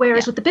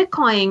 Whereas with the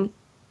Bitcoin,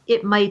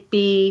 it might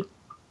be,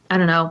 I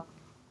don't know,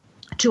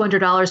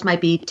 $200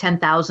 might be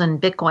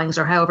 10,000 Bitcoins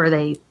or however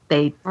they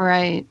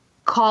right.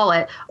 call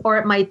it, or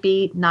it might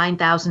be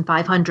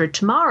 9,500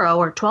 tomorrow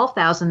or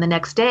 12,000 the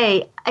next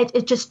day.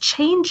 It just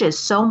changes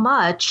so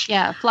much.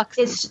 Yeah,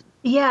 fluxes.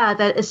 I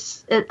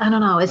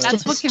don't know. That's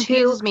just what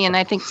confuses me and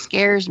I think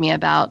scares me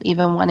about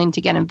even wanting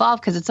to get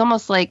involved, because it's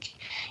almost like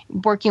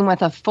working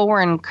with a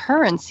foreign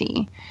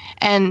currency.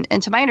 And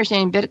to my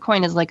understanding,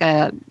 Bitcoin is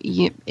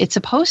it's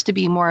supposed to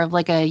be more of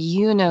like a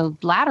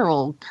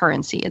unilateral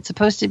currency. It's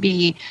supposed to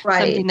be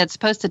something that's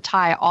supposed to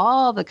tie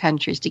all the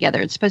countries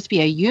together. It's supposed to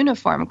be a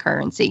uniform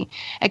currency,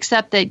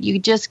 except that you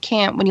just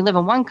can't, when you live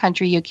in one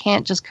country, you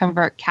can't just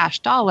convert cash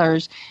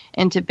dollars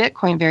into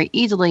Bitcoin very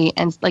easily.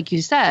 And like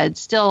you said,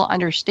 still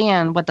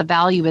understand what the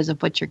value is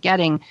of what you're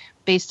getting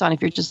based on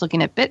if you're just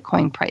looking at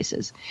Bitcoin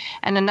prices.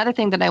 And another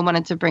thing that I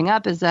wanted to bring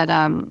up is that,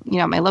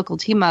 my local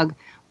TMUG,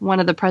 one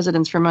of the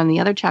presidents from one of the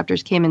other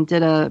chapters came and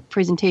did a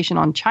presentation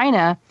on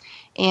China.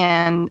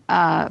 And,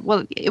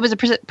 it was a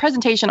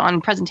presentation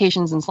on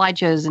presentations and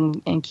slideshows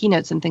and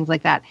keynotes and things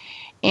like that,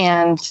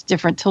 and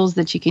different tools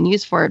that you can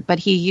use for it. But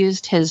he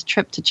used his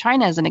trip to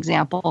China as an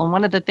example. And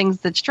one of the things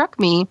that struck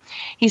me,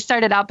 he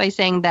started out by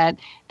saying that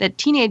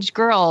teenage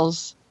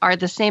girls are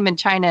the same in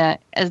China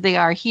as they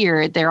are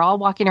here. They're all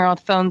walking around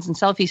with phones and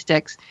selfie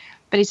sticks.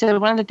 But he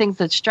said one of the things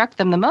that struck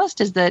them the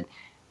most is that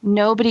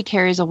nobody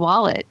carries a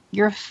wallet.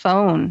 Your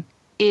phone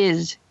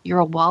is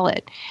your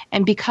wallet.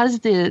 And because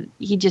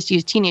he just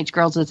used teenage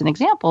girls as an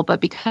example,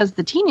 but because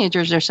the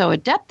teenagers are so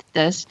adept at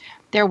this,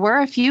 there were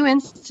a few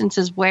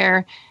instances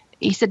where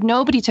he said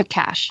nobody took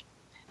cash.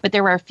 But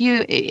there were a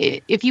few,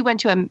 if you went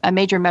to a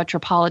major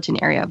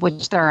metropolitan area,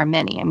 which there are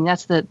many, I mean,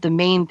 that's the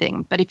main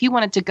thing. But if you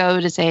wanted to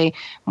go to, say,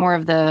 more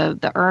of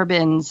the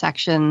urban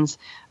sections,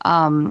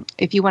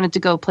 if you wanted to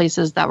go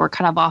places that were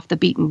kind of off the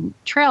beaten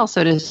trail,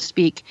 so to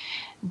speak,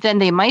 then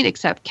they might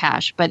accept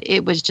cash, but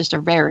it was just a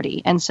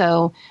rarity. And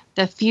so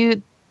the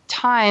few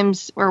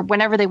times or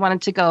whenever they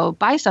wanted to go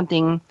buy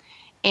something,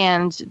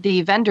 and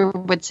the vendor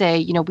would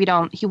say, he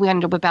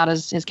wanted to whip out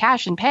his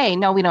cash and pay.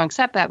 No, we don't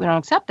accept that. We don't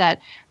accept that.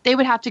 They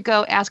would have to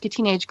go ask a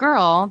teenage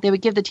girl. They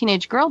would give the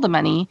teenage girl the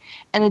money,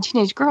 and the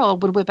teenage girl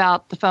would whip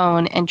out the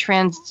phone and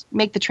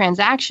make the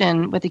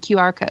transaction with a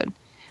QR code.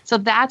 So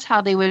that's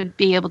how they would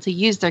be able to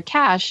use their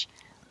cash,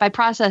 by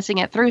processing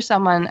it through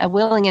a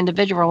willing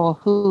individual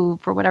who,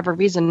 for whatever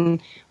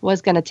reason,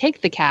 was going to take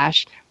the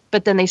cash.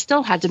 But then they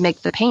still had to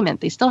make the payment.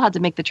 They still had to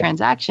make the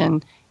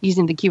transaction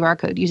using the QR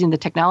code, using the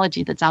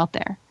technology that's out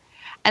there.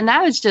 And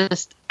that is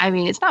just,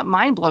 it's not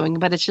mind-blowing,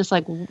 but it's just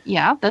like,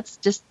 yeah, that's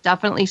just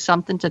definitely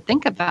something to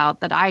think about.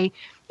 That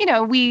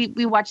we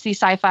watch these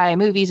sci-fi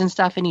movies and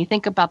stuff, and you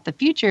think about the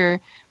future.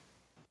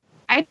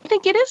 I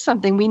think it is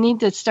something we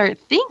need to start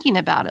thinking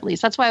about, at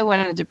least. That's why I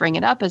wanted to bring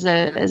it up as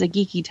a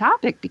geeky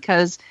topic,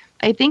 because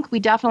I think we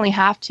definitely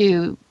have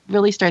to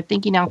really start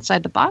thinking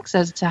outside the box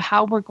as to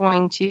how we're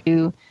going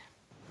to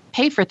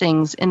pay for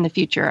things in the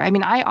future.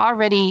 I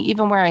already,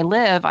 even where I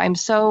live, I'm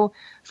so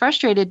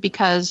frustrated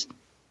because,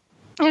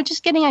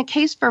 just getting a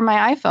case for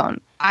my iPhone,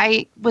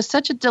 I was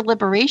such a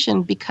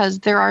deliberation because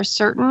there are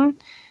certain,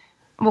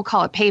 we'll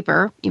call it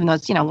paper, even though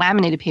it's,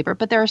 laminated paper,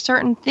 but there are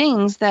certain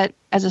things that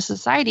as a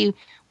society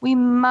we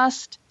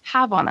must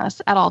have on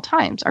us at all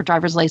times. Our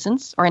driver's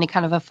license or any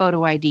kind of a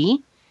photo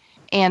ID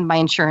and my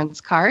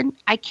insurance card.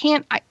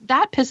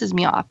 That pisses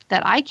me off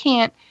that I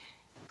can't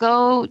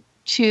go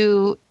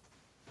to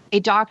a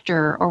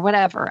doctor or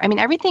whatever.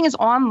 Everything is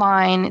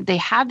online. They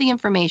have the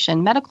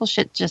information. Medical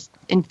shit just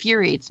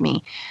infuriates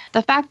me.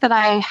 The fact that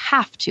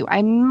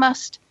I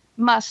must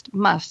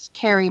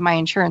carry my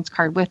insurance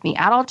card with me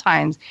at all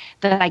times,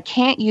 that I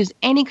can't use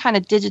any kind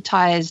of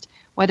digitized,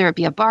 whether it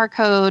be a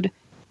barcode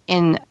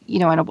in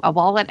a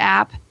wallet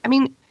app.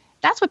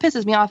 That's what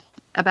pisses me off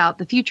about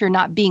the future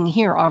not being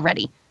here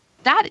already.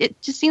 That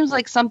it just seems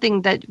like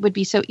something that would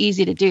be so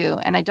easy to do,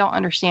 and I don't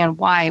understand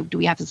why do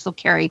we have to still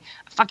carry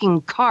a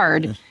fucking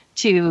card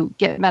to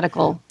get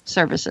medical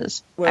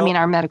services. Well,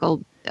 our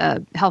medical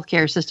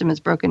healthcare system is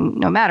broken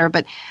no matter,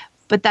 but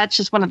that's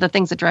just one of the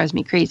things that drives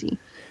me crazy.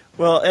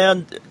 Well,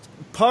 and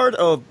part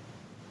of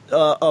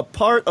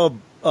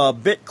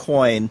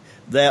Bitcoin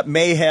that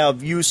may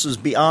have uses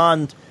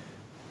beyond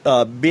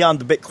the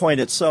Bitcoin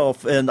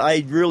itself, and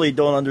I really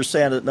don't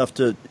understand it enough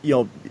to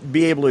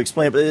be able to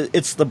explain it, but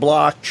it's the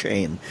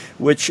blockchain,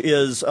 which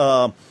is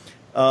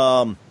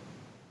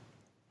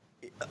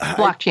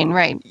blockchain,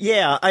 right?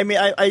 Yeah,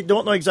 I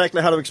don't know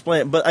exactly how to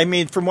explain it, but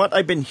from what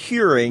I've been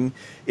hearing,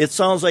 it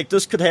sounds like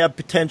this could have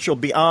potential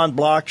beyond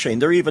blockchain.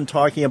 They're even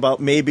talking about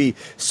maybe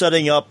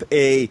setting up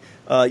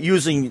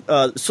using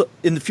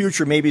in the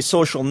future, maybe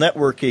social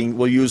networking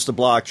will use the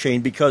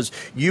blockchain, because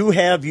you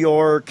have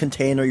your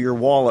container, your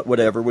wallet,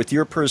 whatever, with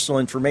your personal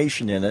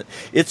information in it.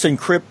 It's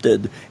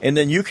encrypted, and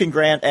then you can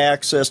grant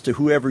access to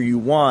whoever you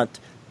want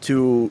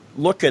to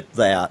look at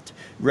that,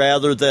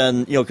 rather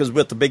than, because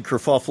with the big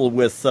kerfuffle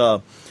with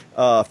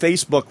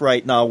Facebook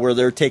right now, where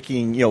they're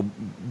taking,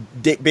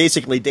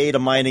 basically data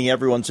mining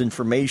everyone's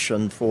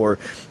information for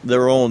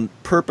their own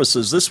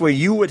purposes. This way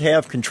you would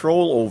have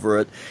control over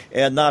it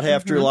and not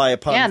have to rely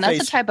upon and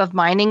that's a type of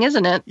mining,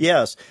 isn't it?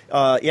 Yes.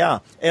 Yeah.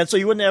 And so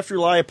you wouldn't have to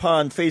rely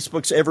upon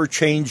Facebook's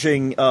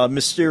ever-changing,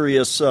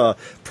 mysterious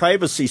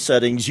privacy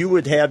settings. You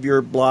would have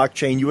your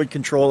blockchain. You would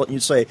control it, and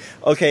you'd say,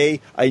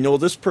 okay, I know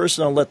this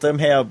person. I'll let them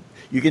have.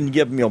 You can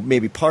give them,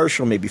 maybe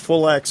partial, maybe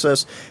full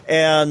access,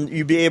 and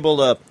you'd be able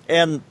to.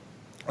 And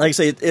like I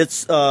say,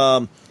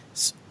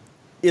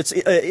 it's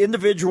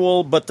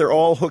individual, but they're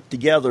all hooked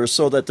together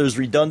so that there's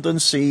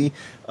redundancy.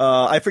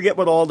 I forget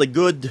what all the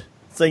good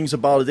things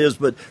about it is,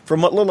 but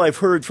from what little I've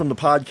heard from the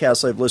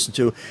podcasts I've listened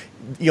to,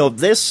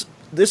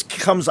 this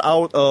comes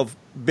out of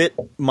bit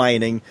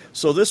mining,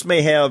 so this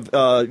may have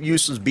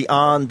uses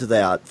beyond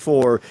that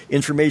for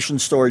information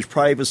storage,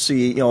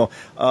 privacy,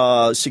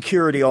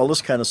 security, all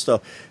this kind of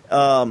stuff.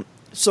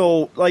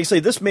 So, like I say,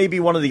 this may be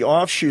one of the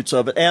offshoots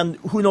of it, and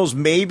who knows,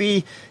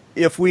 maybe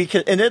if we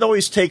can, and it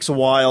always takes a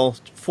while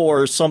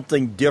for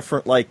something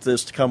different like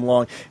this to come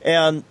along.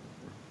 And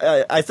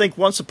I think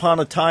once upon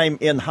a time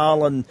in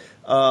Holland,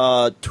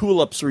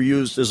 tulips were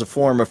used as a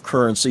form of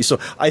currency. So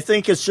I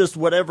think it's just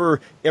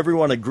whatever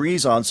everyone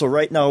agrees on. So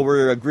right now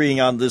we're agreeing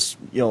on this,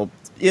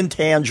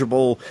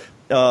 intangible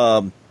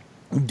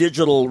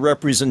digital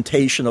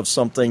representation of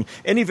something.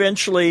 And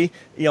eventually,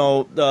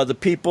 the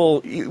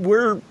people,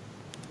 we're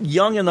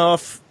young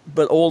enough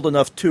but old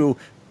enough too,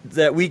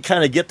 that we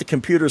kind of get the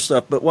computer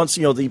stuff, but once,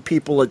 the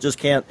people that just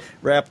can't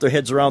wrap their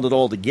heads around it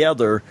all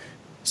together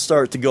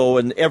start to go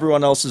and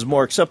everyone else is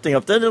more accepting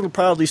of, then it'll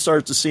probably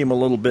start to seem a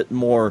little bit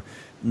more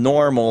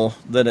normal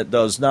than it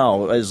does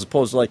now, as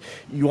opposed to like,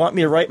 you want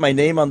me to write my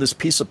name on this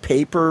piece of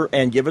paper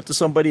and give it to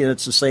somebody and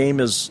it's the same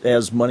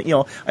as money.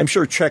 I'm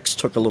sure checks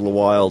took a little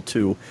while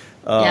to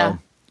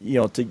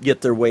to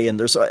get their way in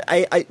there. So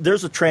I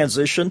there's a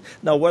transition.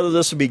 Now, whether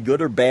this would be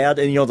good or bad,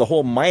 and, the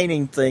whole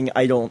mining thing,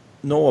 I don't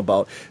know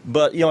about.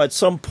 But, at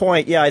some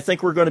point, I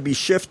think we're going to be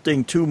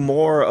shifting to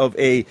more of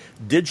a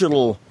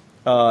digital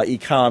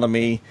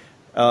economy.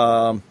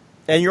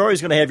 And you're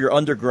always going to have your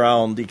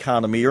underground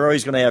economy. You're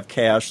always going to have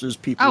cash. There's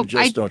people who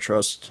just don't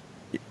trust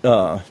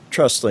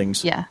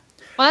things. Yeah.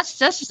 Well, that's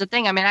just the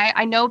thing. I mean,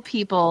 I know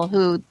people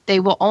who they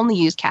will only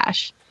use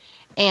cash.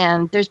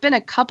 And there's been a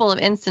couple of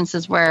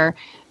instances where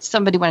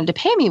somebody wanted to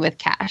pay me with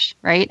cash,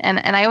 right? And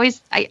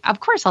of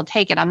course, I'll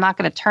take it. I'm not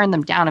going to turn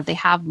them down if they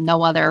have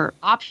no other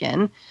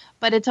option.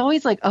 But it's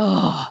always like,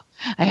 oh,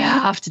 I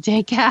have to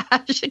take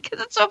cash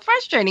because it's so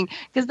frustrating.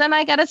 Because then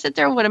I got to sit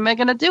there. What am I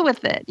going to do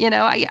with it?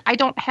 I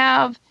don't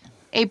have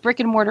a brick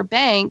and mortar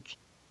bank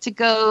to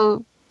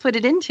go put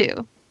it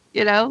into.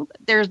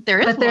 There's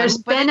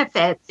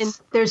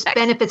benefits. There's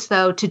benefits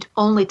though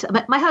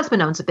my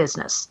husband owns a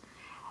business.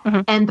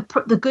 Mm-hmm. And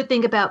the good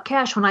thing about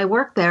cash, when I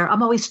work there,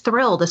 I'm always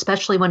thrilled,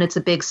 especially when it's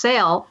a big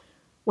sale,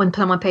 when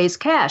someone pays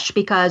cash,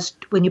 because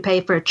when you pay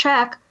for a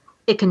check,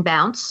 it can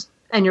bounce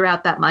and you're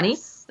out that money.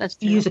 That's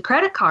true. You use a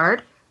credit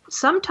card.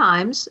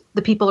 Sometimes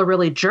the people are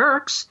really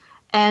jerks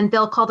and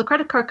they'll call the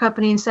credit card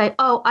company and say,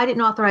 oh, I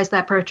didn't authorize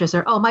that purchase,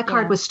 or, oh, my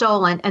card was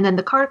stolen. And then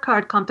the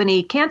card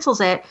company cancels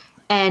it,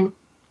 and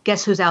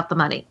guess who's out the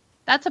money?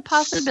 That's a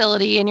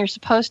possibility, and you're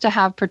supposed to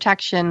have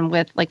protection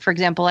with, like, for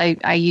example,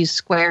 I use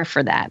Square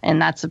for that, and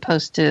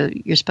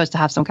you're supposed to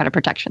have some kind of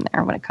protection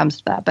there when it comes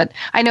to that. But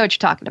I know what you're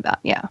talking about.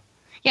 Yeah.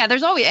 Yeah,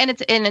 there's always,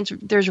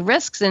 there's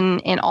risks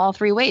in all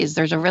three ways.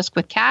 There's a risk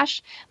with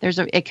cash.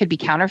 It could be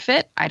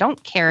counterfeit. I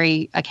don't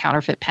carry a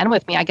counterfeit pen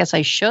with me. I guess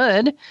I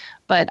should,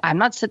 but I'm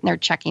not sitting there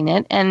checking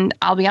it. And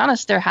I'll be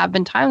honest, there have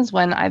been times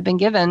when I've been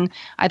given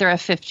either a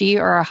 $50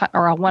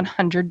 or a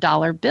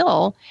 $100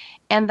 bill,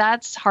 and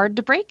that's hard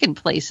to break in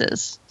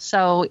places.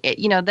 So,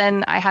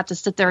 then I have to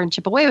sit there and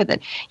chip away with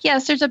it.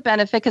 Yes, there's a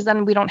benefit because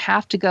then we don't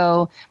have to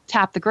go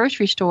tap the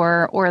grocery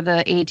store or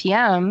the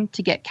ATM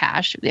to get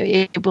cash.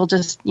 It will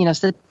just,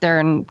 sit there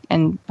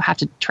and have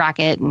to track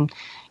it and,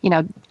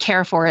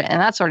 care for it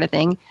and that sort of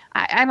thing.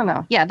 I don't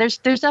know. Yeah, there's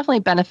definitely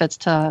benefits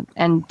to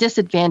and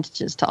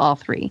disadvantages to all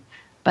three.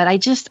 But I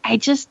just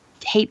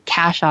hate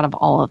cash out of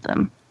all of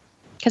them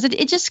because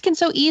it just can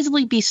so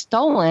easily be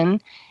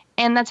stolen.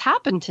 And that's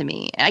happened to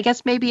me. I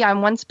guess maybe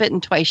I'm once bitten,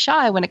 twice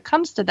shy when it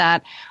comes to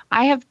that.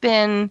 I have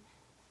been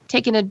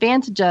taken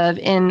advantage of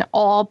in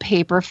all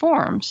paper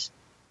forms.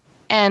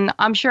 And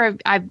I'm sure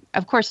I've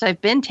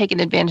been taken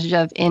advantage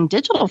of in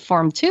digital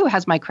form too.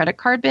 Has my credit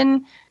card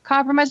been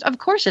compromised? Of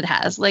course it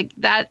has. Like,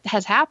 that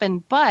has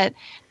happened. But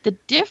the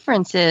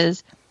difference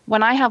is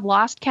when I have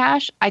lost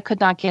cash, I could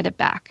not get it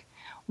back.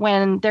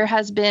 When there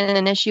has been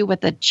an issue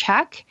with a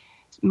check,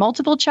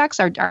 multiple checks,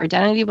 our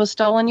identity was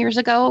stolen years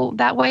ago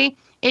that way.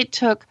 It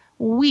took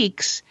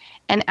weeks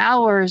and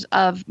hours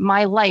of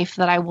my life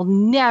that I will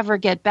never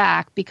get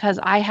back because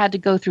I had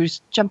to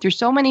jump through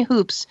so many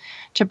hoops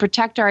to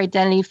protect our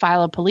identity,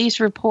 file a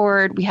police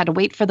report. We had to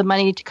wait for the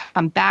money to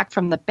come back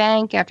from the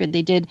bank after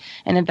they did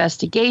an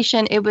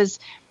investigation.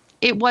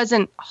 It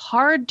wasn't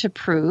hard to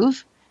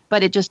prove,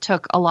 but it just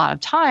took a lot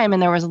of time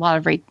and there was a lot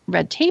of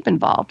red tape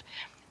involved.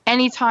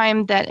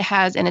 Anytime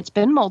and it's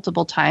been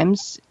multiple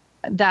times,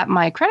 that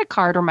my credit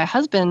card or my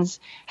husband's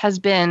has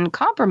been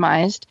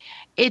compromised,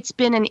 it's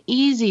been an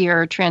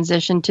easier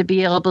transition to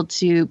be able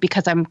to,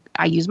 because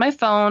I use my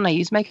phone, I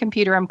use my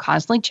computer, I'm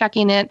constantly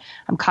checking it,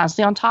 I'm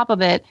constantly on top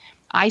of it.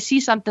 I see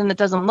something that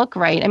doesn't look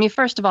right. I mean,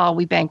 first of all,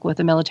 we bank with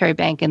a military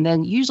bank and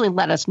then usually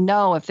let us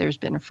know if there's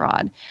been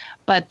fraud.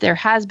 But there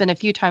has been a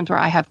few times where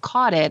I have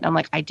caught it. I'm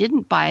like, I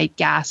didn't buy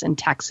gas in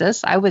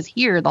Texas. I was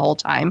here the whole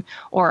time.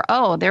 Or,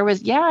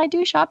 I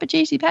do shop at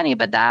JCPenney,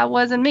 but that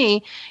wasn't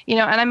me. And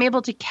I'm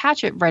able to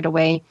catch it right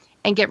away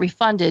and get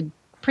refunded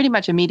pretty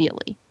much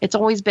immediately. It's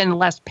always been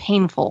less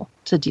painful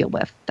to deal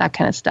with, that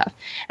kind of stuff.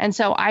 And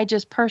so I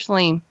just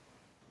personally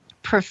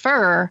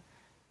prefer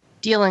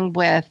dealing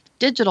with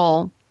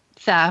digital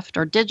theft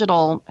or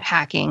digital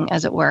hacking,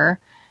 as it were,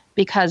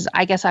 because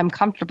I guess I'm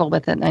comfortable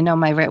with it and I know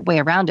my way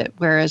around it.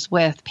 Whereas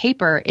with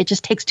paper, it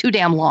just takes too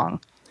damn long.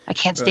 I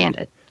can't stand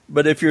it.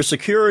 But if your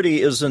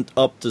security isn't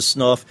up to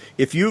snuff,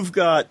 if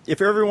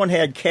everyone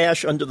had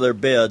cash under their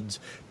beds,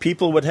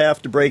 people would have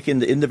to break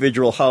into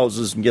individual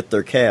houses and get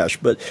their cash.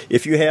 But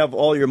if you have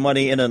all your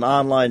money in an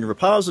online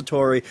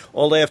repository,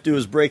 all they have to do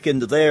is break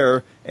into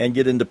there and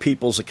get into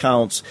people's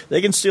accounts. They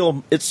can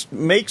still, it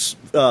makes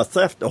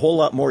theft a whole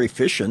lot more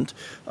efficient.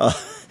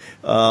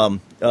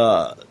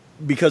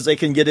 Because they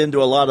can get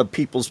into a lot of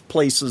people's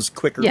places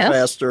quicker,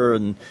 faster,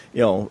 and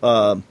there's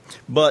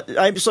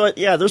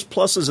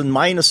pluses and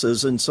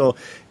minuses, and so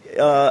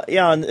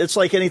Yeah, and it's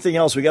like anything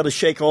else. We got to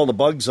shake all the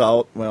bugs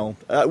out. Well,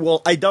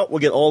 I doubt we'll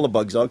get all the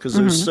bugs out because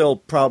there's still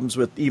problems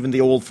with even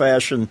the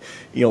old-fashioned,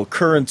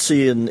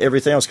 currency and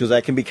everything else because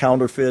that can be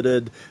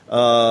counterfeited.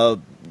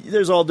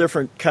 There's all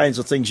different kinds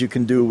of things you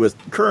can do with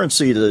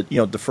currency to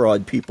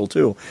defraud people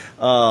too.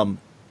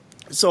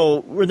 So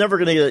we're never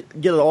going to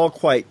get it all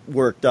quite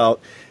worked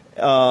out.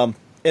 And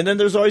then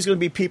there's always going to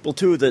be people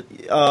too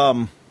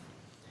that.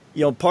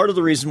 Part of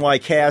the reason why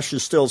cash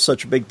is still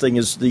such a big thing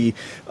is the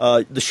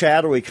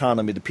shadow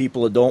economy, the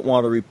people that don't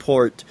want to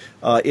report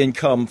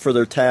income for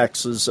their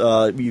taxes.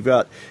 You've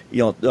got,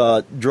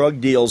 drug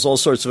deals, all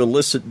sorts of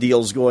illicit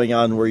deals going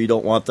on where you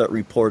don't want that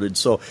reported.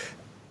 So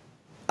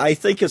I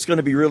think it's going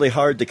to be really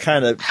hard to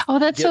kind of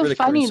that's so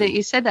funny that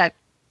you said that.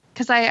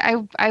 Because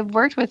I've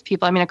worked with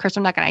people. I mean, of course,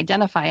 I'm not going to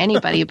identify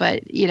anybody,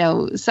 but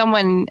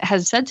someone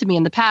has said to me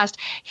in the past,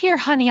 "Here,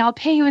 honey, I'll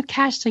pay you with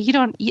cash, so you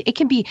don't. It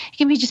can be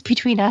just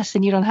between us,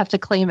 and you don't have to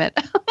claim it."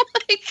 I'm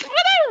like, but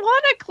I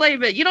want to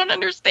claim it. You don't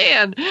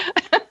understand.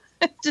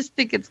 I just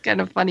think it's kind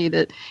of funny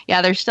that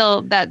there's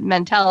still that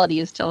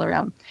mentality is still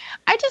around.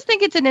 I just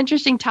think it's an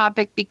interesting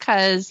topic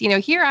because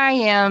here I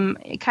am,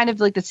 kind of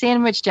like the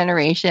sandwich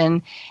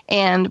generation,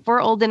 and we're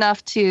old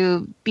enough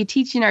to be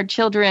teaching our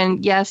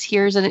children. Yes,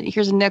 here's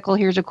a nickel,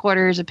 here's a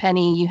quarter, here's a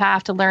penny. You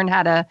have to learn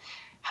how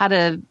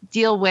to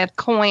deal with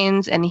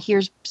coins, and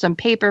here's some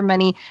paper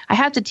money. I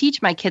have to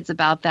teach my kids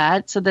about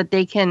that so that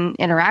they can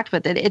interact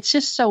with it. It's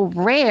just so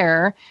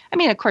rare. I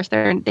mean, of course,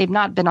 they've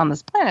not been on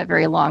this planet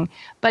very long,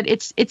 but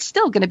it's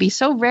still going to be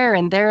so rare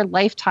in their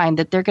lifetime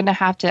that they're going to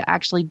have to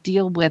actually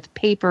deal with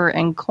paper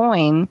and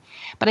coin.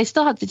 But I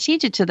still have to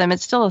teach it to them.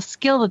 It's still a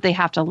skill that they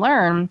have to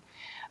learn.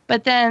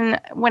 But then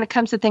when it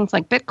comes to things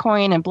like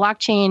Bitcoin and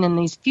blockchain and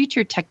these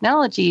future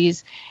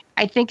technologies,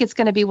 I think it's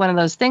going to be one of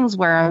those things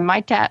where my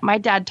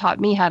dad taught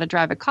me how to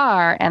drive a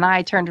car, and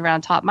I turned around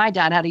and taught my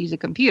dad how to use a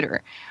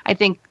computer. I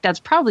think that's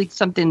probably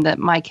something that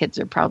my kids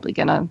are probably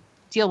going to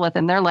deal with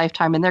in their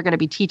lifetime, and they're going to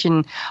be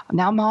teaching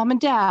now, mom and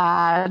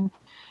dad,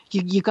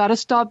 you got to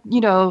stop,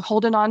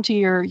 holding on to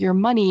your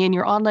money and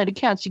your online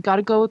accounts. You got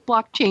to go with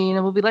blockchain.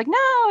 And we'll be like,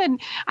 no. And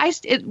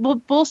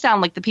we'll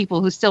sound like the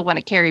people who still want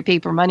to carry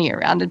paper money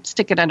around and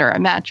stick it under a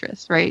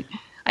mattress, right?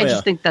 I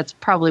just think that's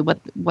probably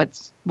what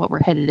we're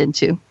headed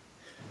into.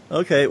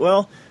 Okay,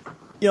 well,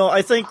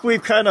 I think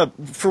we've kind of,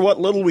 for what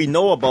little we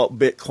know about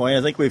Bitcoin,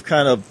 I think we've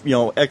kind of,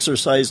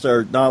 exercised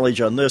our knowledge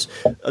on this.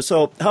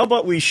 So how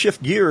about we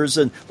shift gears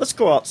and let's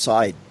go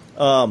outside.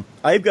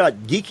 I've got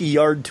geeky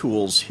yard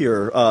tools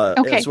here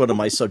as one of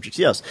my subjects.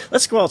 Yes,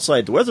 let's go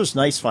outside. The weather's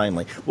nice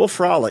finally. We'll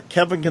frolic.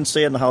 Kevin can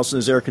stay in the house in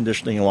his air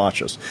conditioning and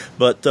watch us.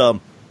 But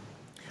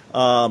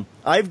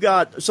I've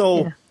got, so...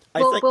 Yeah.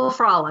 We'll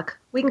frolic.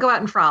 We can go out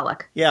and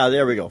frolic. Yeah,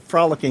 there we go.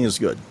 Frolicking is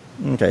good.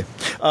 Okay.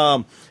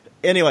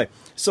 Anyway,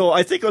 so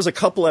I think it was a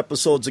couple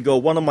episodes ago,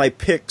 one of my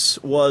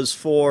picks was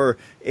for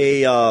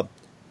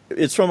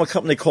it's from a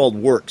company called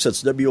Worx.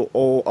 It's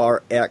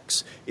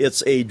WORX.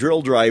 It's a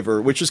drill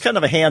driver, which is kind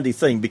of a handy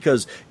thing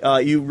because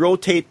you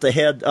rotate the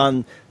head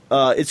on.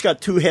 It's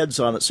got two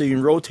heads on it, so you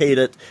can rotate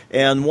it,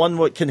 and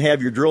one can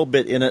have your drill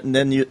bit in it, and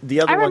then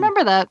the other one. I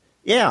remember that.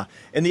 Yeah,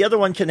 and the other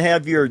one can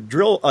have your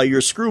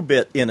your screw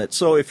bit in it.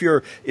 So if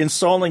you're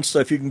installing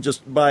stuff, you can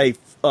just by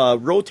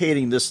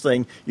rotating this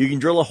thing, you can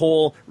drill a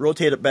hole,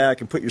 rotate it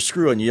back, and put your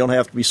screw in. You don't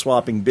have to be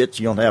swapping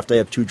bits. You don't have to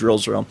have two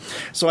drills around.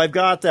 So I've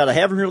got that. I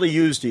haven't really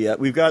used it yet.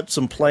 We've got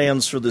some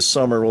plans for this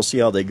summer. We'll see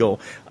how they go.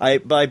 I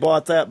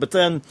bought that, but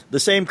then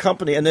the same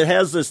company, and it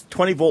has this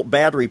 20-volt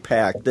battery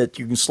pack that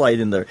you can slide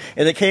in there,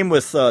 and it came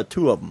with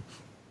two of them.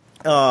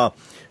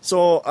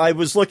 So I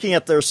was looking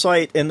at their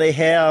site, and they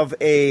have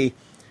a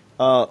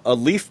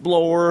leaf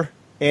blower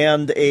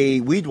and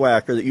a weed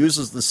whacker that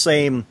uses the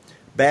same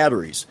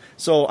batteries.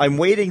 So I'm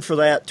waiting for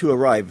that to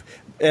arrive.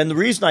 And the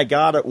reason I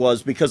got it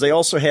was because they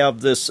also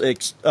have this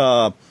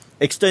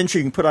extension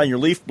you can put on your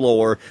leaf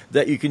blower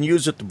that you can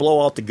use it to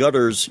blow out the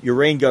gutters, your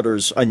rain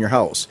gutters on your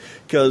house.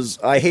 Because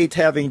I hate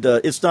having to,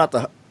 it's not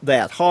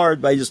that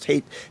hard, but I just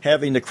hate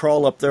having to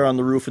crawl up there on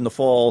the roof in the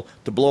fall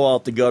to blow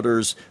out the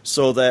gutters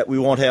so that we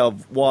won't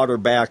have water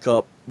back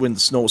up when the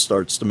snow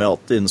starts to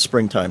melt in the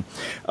springtime.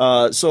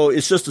 So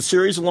it's just a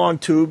series of long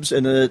tubes,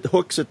 and it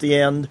hooks at the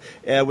end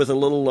with a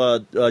little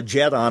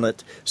jet on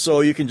it,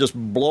 so you can just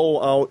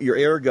blow out your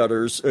air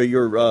gutters, or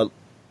your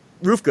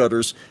roof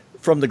gutters,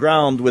 from the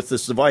ground with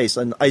this device.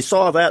 And I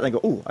saw that, and I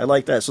go, ooh, I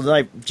like that. So then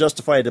I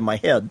justified it in my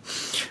head,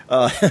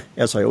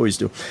 as I always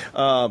do.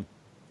 A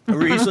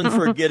reason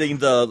for getting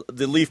the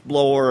leaf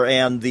blower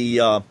and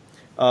the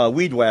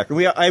weed whacker.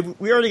 We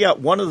already got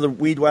one of the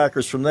weed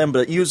whackers from them,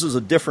 but it uses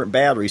a different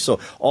battery. So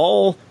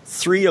all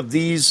three of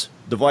these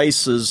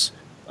devices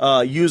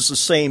use the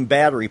same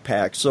battery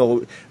pack.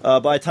 So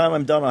by the time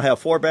I'm done, I'll have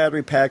 4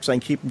 battery packs. I can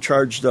keep them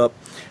charged up,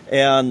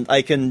 and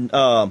I can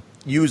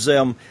use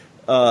them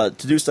to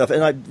do stuff.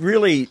 And I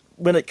really,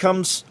 when it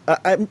comes,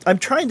 I'm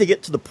trying to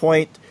get to the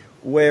point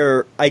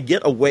where I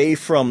get away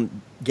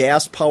from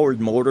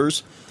gas-powered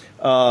motors.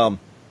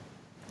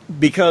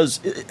 because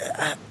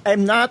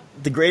I'm not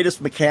the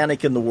greatest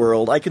mechanic in the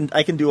world. I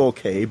can do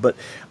okay, but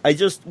I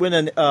just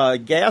when a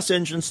gas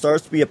engine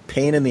starts to be a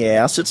pain in the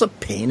ass, it's a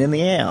pain in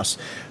the ass.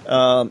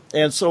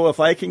 And so if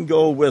I can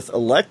go with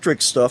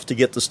electric stuff to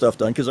get the stuff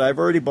done, because I've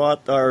already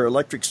bought our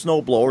electric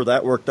snowblower,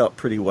 that worked out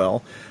pretty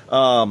well,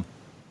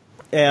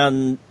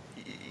 and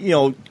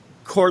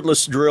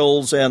cordless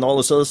drills and all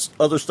this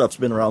other stuff's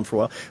been around for a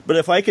while. But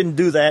if I can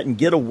do that and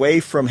get away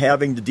from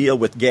having to deal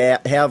with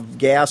have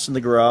gas in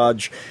the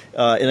garage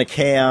in a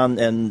can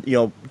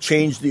and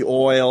change the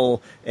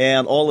oil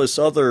and all this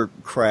other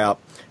crap,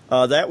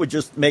 that would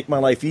just make my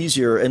life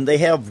easier. And they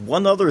have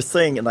one other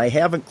thing, and I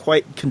haven't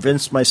quite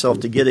convinced myself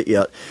to get it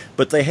yet,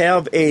 but they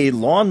have a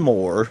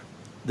lawnmower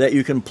that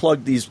you can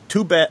plug these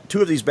two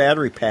of these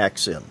battery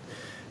packs in.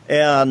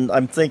 And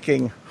I'm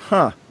thinking,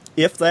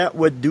 if that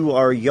would do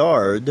our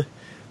yard,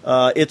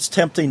 it's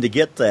tempting to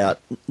get that.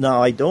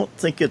 Now, I don't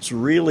think it's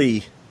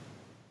really,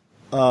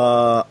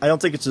 I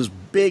don't think it's as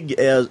big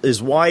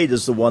as wide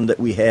as the one that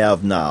we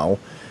have now,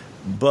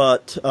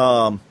 but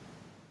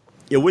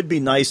it would be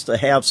nice to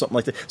have something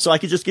like that. So I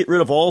could just get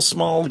rid of all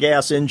small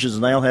gas engines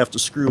and I don't have to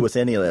screw with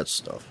any of that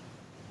stuff.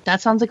 That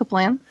sounds like a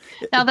plan.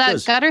 Now,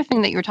 that gutter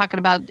thing that you were talking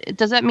about,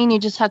 does that mean you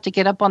just have to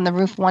get up on the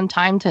roof one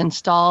time to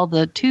install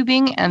the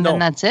tubing and then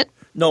that's it?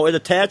 No, it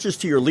attaches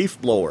to your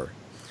leaf blower.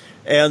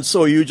 And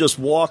so you just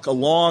walk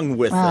along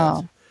with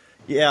it.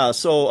 Yeah,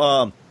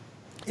 so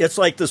it's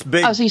like this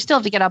big... Oh, so you still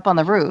have to get up on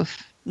the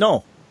roof.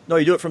 No,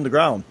 you do it from the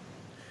ground.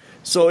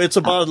 So it's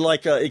about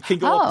it can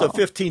go up to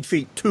 15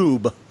 feet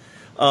tube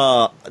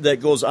that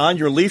goes on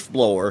your leaf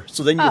blower.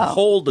 So then you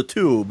hold the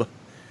tube,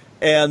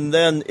 and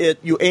then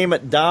you aim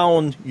it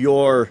down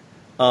your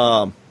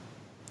gutter,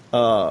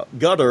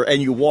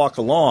 and you walk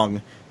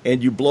along,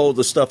 and you blow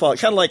the stuff out.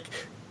 Kind of like,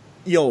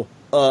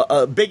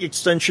 a big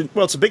extension.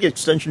 Well, it's a big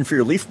extension for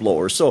your leaf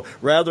blower. So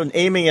rather than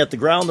aiming at the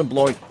ground and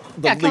blowing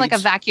the leaves, kind of like a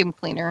vacuum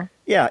cleaner.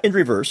 Yeah, in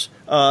reverse.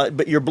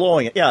 But you're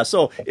blowing it. Yeah,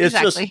 so it's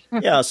exactly.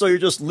 So you're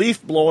just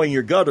leaf blowing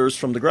your gutters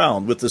from the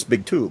ground with this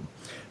big tube.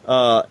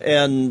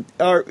 And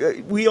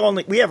we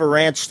have a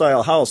ranch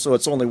style house, so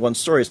it's only one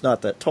story. It's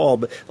not that tall.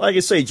 But like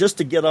I say, just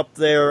to get up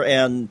there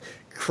and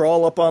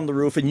crawl up on the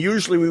roof, and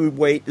usually we would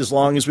wait as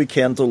long as we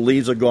can until the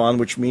leaves are gone,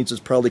 which means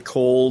it's probably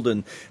cold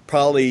and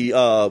probably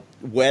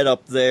wet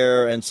up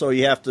there, and so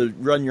you have to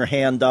run your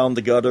hand down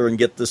the gutter and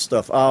get this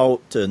stuff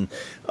out, and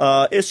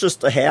it's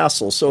just a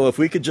hassle. So if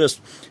we could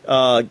just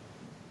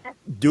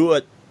do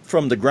it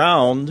from the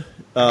ground,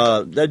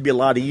 that'd be a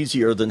lot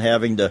easier than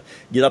having to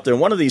get up there.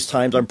 And one of these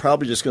times, I'm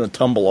probably just going to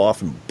tumble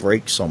off and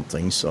break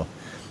something. So,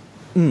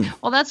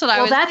 well, that's what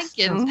I was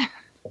thinking.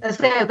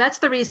 That's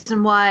the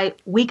reason why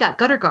we got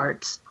gutter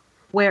guards,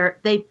 where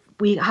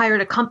we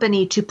hired a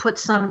company to put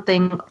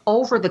something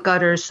over the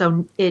gutters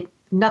so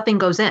nothing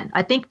goes in.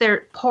 I think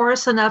they're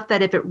porous enough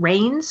that if it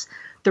rains,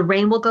 the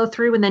rain will go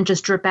through and then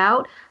just drip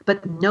out,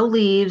 but no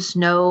leaves,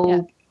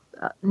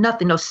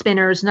 nothing, no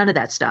spinners, none of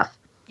that stuff.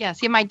 Yeah,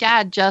 see, my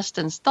dad just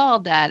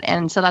installed that,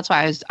 and so that's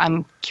why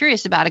I'm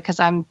curious about it, because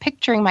I'm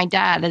picturing my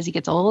dad as he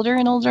gets older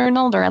and older and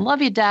older. I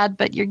love you, Dad,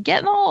 but you're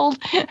getting old.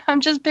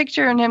 I'm just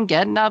picturing him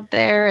getting up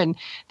there and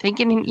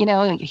thinking,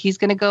 he's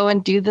going to go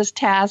and do this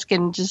task,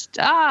 and just,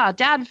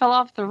 Dad fell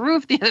off the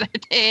roof the other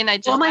day,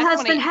 and my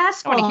husband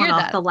has fallen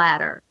off the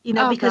ladder,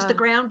 because the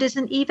ground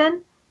isn't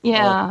even.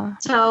 Yeah.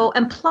 So,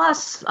 and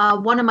plus,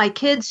 one of my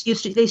kids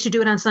used to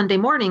do it on Sunday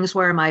mornings,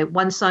 where my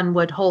one son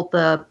would hold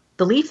the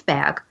leaf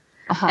bag.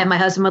 And my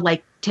husband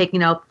would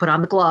put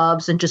on the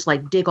gloves and just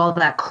dig all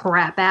that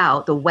crap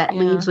out, the wet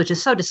leaves, which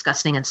is so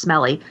disgusting and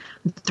smelly,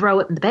 and throw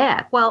it in the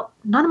bag. Well,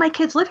 none of my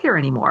kids live here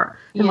anymore.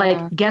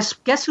 And guess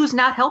who's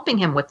not helping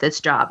him with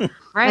this job?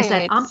 Right. I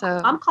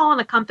said, I'm calling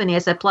a company. I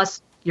said, plus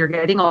you're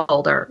getting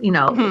older.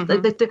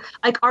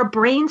 Our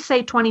brains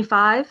say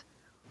 25,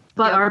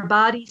 but our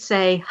bodies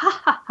say,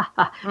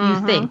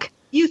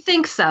 you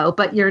think so,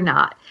 but you're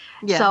not.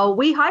 Yeah. So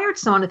we hired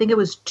someone, I think it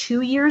was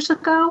 2 years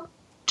ago.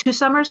 2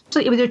 summers,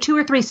 it was 2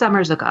 or 3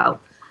 summers ago,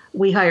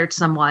 we hired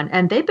someone,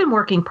 and they've been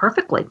working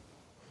perfectly.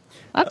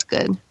 That's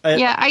good.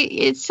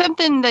 It's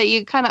something that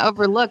you kind of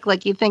overlook.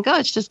 Like you think,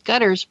 it's just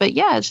gutters, but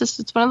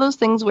it's one of those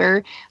things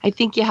where I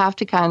think you have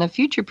to kind of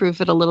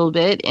future-proof it a little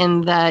bit,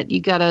 in that you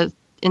got to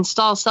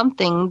install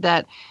something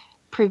that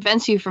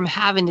prevents you from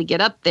having to get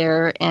up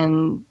there,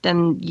 and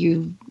then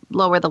you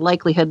lower the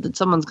likelihood that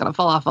someone's going to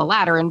fall off a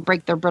ladder and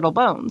break their brittle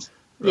bones.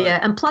 Right. Yeah,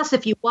 and plus,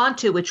 if you want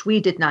to, which we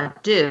did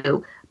not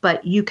do,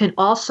 but you can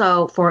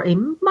also, for a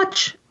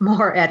much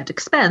more added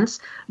expense,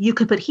 you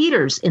could put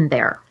heaters in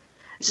there.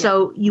 Yeah.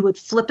 So you would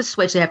flip a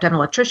switch. They have to have an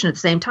electrician at the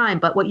same time.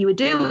 But what you would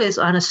do is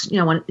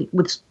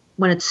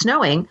when it's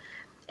snowing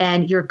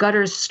and your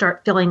gutters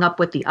start filling up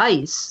with the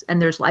ice,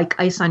 and there's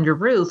ice on your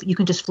roof, you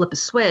can just flip a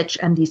switch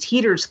and these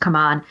heaters come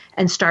on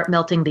and start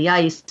melting the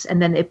ice,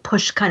 and then it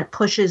kind of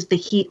pushes the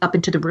heat up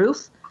into the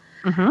roof.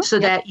 so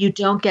that you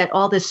don't get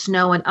all this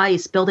snow and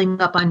ice building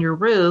up on your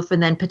roof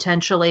and then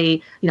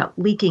potentially,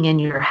 leaking in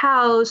your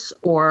house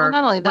or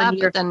not only that,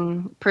 but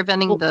then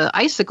preventing the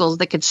icicles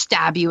that could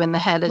stab you in the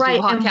head as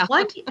you walk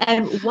out.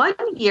 And one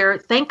year,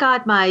 thank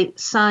God my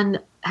son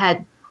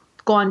had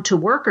gone to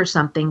work or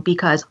something,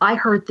 because I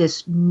heard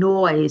this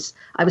noise.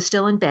 I was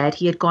still in bed.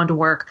 He had gone to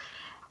work,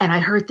 and I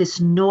heard this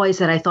noise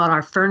that I thought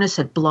our furnace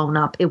had blown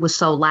up. It was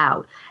so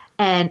loud.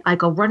 And I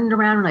go running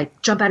around, and I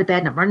jump out of bed,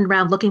 and I'm running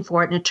around looking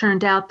for it. And it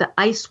turned out the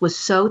ice was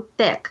so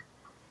thick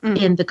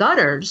in the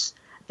gutters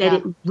that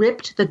it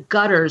ripped the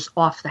gutters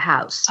off the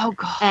house. Oh,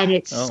 God. And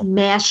it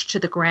smashed to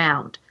the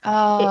ground.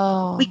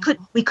 Oh. We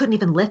couldn't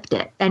even lift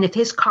it. And if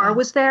his car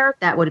was there,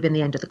 that would have been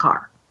the end of the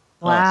car.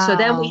 Wow. So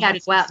then we had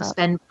to go out and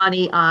spend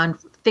money on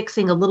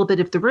fixing a little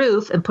bit of the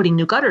roof and putting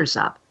new gutters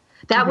up.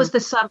 That was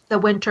the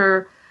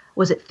winter,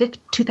 was it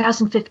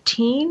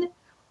 2015,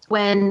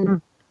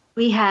 when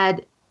we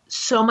had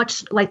so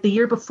much, like the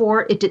year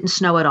before, it didn't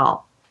snow at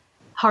all,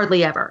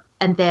 hardly ever.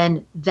 And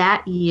then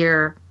that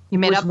year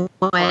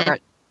when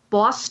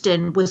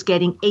Boston was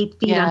getting 8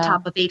 feet on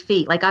top of 8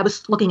 feet. Like I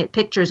was looking at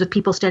pictures of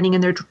people standing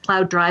in their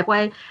plowed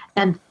driveway,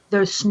 and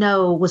their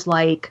snow was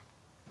like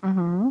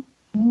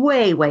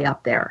way, way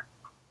up there.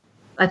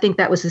 I think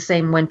that was the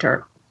same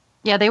winter.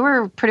 Yeah, they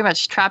were pretty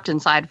much trapped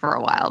inside for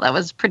a while. That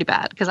was pretty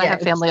bad because I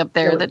have family up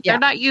there that they're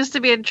not used to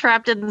being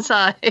trapped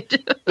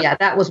inside. Yeah,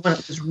 that was when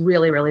it was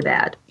really, really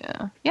bad.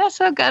 Yeah.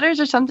 So gutters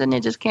are something you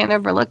just can't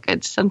overlook.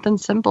 It's something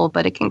simple,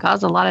 but it can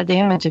cause a lot of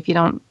damage if you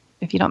don't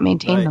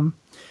maintain them.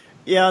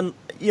 Yeah, and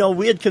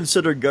we had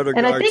considered gutter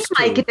guards. And I think,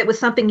 Mike, if it was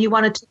something you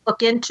wanted to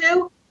look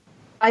into,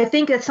 I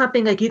think it's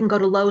something like you can go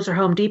to Lowe's or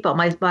Home Depot.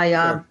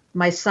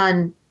 My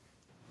son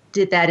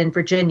did that in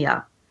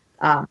Virginia.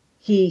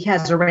 He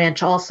has a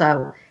ranch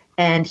also,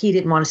 and he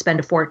didn't want to spend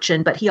a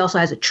fortune, but he also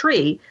has a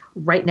tree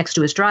right next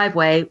to his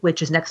driveway,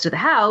 which is next to the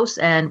house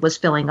and was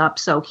filling up.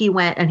 So he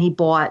went and he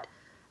bought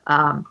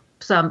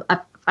some,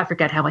 I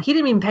forget how much. He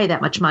didn't even pay that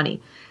much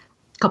money,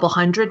 a couple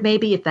hundred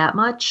maybe, if that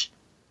much.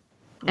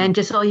 And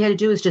just all you had to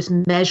do is just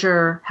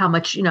measure how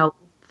much, how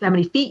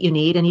many feet you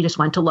need. And he just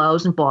went to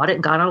Lowe's and bought it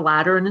and got on a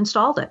ladder and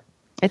installed it.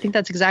 I think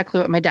that's exactly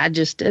what my dad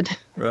just did.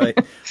 Right.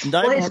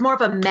 Well, it's more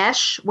of a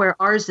mesh where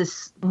ours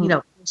is,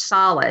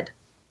 solid.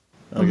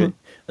 Okay.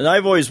 And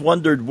I've always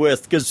wondered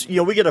because,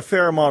 we get a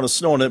fair amount of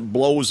snow and it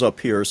blows up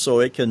here,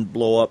 so it can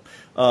blow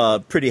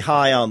up pretty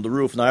high on the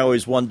roof. And I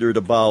always wondered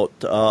about,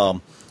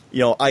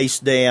 ice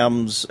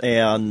dams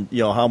and,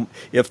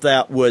 if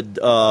that would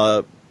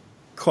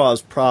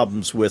cause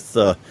problems with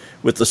the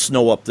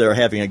snow up there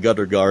having a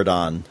gutter guard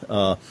on.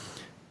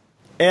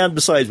 And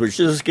besides which,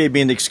 this gave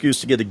me an excuse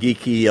to get a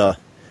geeky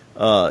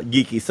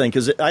thing,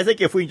 because I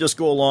think if we just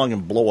go along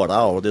and blow it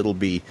out, it'll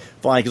be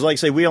fine. Because like I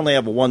say, we only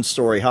have a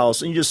one-story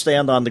house, and you just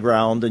stand on the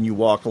ground and you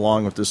walk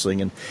along with this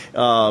thing and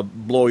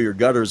blow your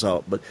gutters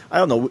out. But I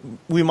don't know.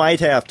 We might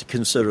have to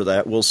consider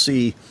that. We'll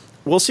see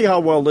how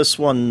well this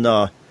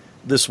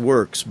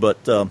works. But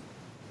I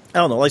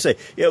don't know. Like I say,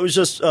 it was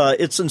just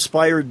it's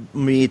inspired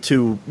me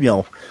to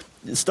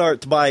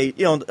start to buy.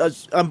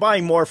 I'm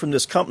buying more from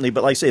this company.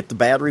 But like I say, if the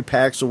battery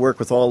packs will work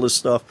with all this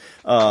stuff.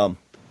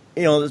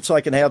 So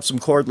I can have some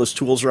cordless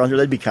tools around here.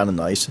 That'd be kind of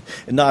nice,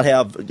 and not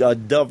have a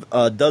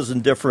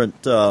dozen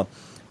different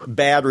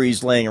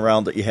batteries laying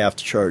around that you have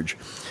to charge.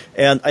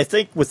 And I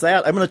think with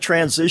that, I'm going to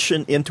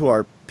transition into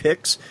our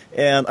picks,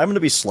 and I'm going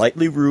to be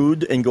slightly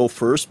rude and go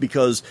first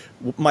because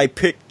my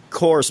pick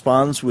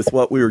corresponds with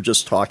what we were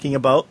just talking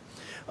about.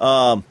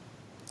 And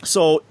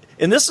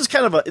this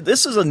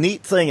is a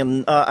neat thing,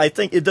 and I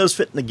think it does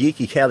fit in the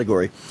geeky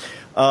category.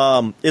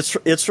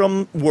 It's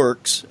from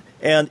Works.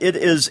 And it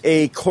is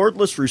a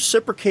cordless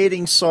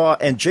reciprocating saw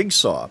and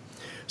jigsaw.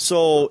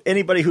 So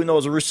anybody who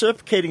knows a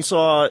reciprocating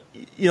saw,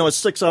 it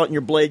sticks out and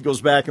your blade goes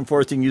back and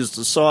forth and you use it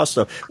to saw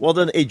stuff. Well,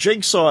 then a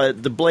jigsaw,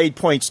 the blade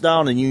points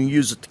down and you can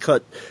use it to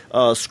cut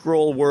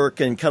scroll work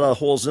and cut out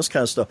holes and this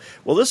kind of stuff.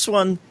 Well, this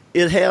one,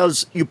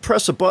 you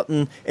press a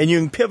button and you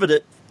can pivot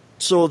it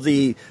so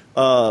the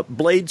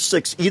blade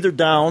sticks either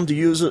down to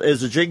use it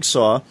as a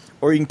jigsaw,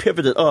 or you can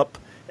pivot it up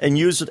and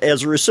use it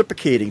as a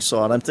reciprocating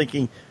saw. And I'm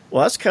thinking,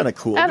 well, that's kind of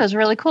cool. That is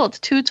really cool. It's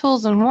two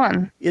tools in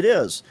one. It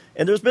is.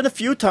 And there's been a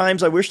few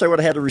times I wished I would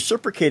have had a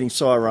reciprocating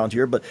saw around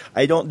here, but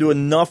I don't do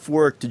enough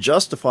work to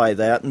justify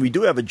that. And we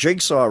do have a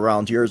jigsaw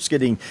around here. It's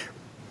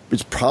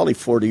probably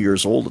 40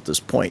 years old at this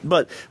point.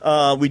 But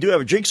we do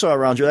have a jigsaw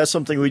around here. That's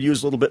something we'd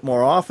use a little bit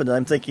more often. And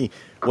I'm thinking,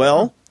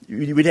 well,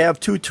 we'd have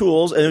two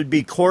tools, and it would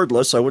be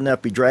cordless. I wouldn't have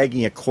to be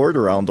dragging a cord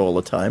around all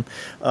the time.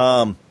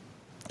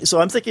 So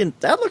I'm thinking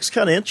that looks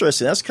kind of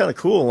interesting. That's kind of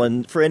cool.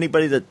 And for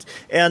anybody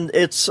and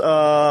it's,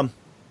 I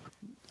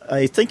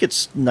think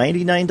it's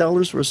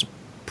 $99. Where's the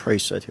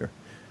price set here?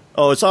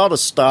 Oh, it's out of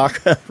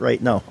stock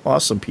right now.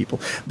 Awesome, people.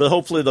 But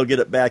hopefully they'll get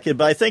it back in.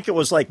 But I think it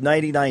was like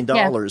 $99.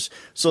 Yeah.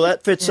 So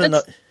that fits in.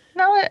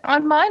 No,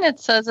 on mine it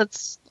says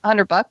it's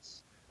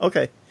 $100.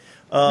 Okay.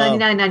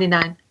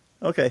 $99.99.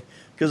 Okay.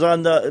 Because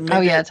on the.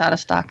 Maybe it's out of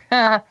stock.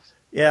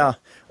 Yeah.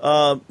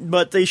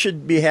 But they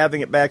should be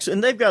having it back.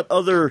 And they've got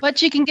other...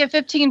 But you can get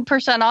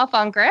 15% off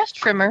on grass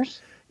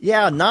trimmers.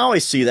 Yeah, now I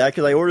see that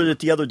because I ordered it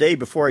the other day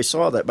before I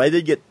saw that. But I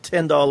did get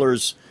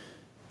 $10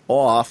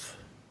 off.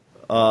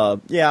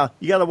 Yeah,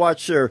 you got to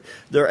watch their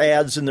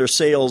ads and their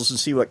sales and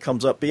see what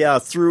comes up. But yeah,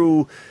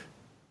 through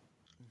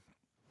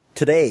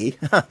today,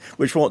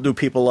 which won't do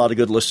people a lot of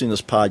good listening to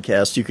this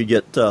podcast, you could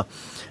get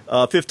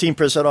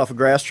 15% off of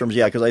grass trimmers.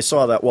 Yeah, because I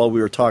saw that while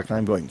we were talking.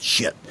 I'm going,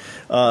 shit,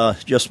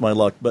 just my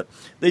luck. But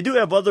they do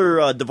have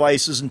other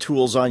devices and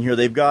tools on here.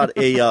 They've got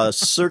a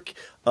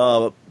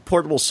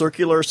portable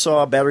circular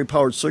saw,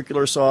 battery-powered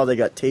circular saw. They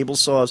got table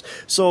saws.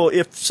 So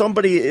if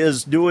somebody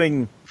is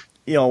doing...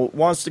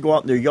 wants to go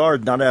out in their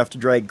yard, not have to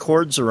drag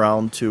cords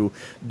around to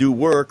do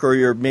work, or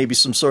you're maybe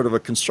some sort of a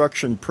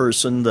construction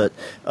person that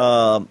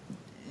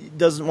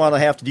doesn't want to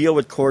have to deal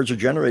with cords or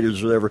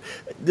generators or whatever.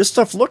 This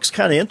stuff looks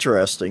kind of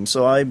interesting,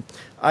 so I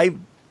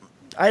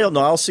don't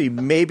know. I'll see.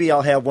 Maybe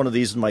I'll have one of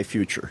these in my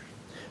future.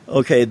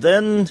 Okay,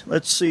 then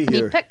let's see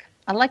here. Neat pick.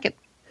 I like it.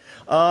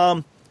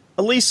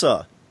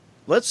 Elisa,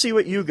 let's see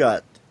what you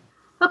got.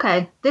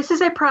 Okay, this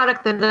is a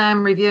product that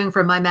I'm reviewing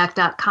from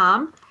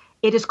mymac.com.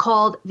 It is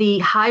called the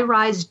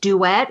Hi-Rise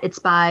Duet. It's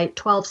by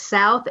 12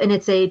 South, and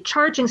it's a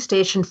charging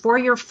station for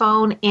your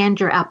phone and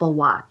your Apple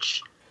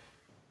Watch.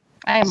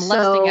 I am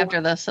lusting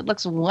after this. It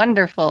looks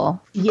wonderful.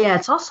 Yeah,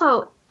 it's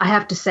also, I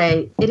have to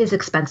say, it is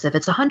expensive.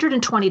 It's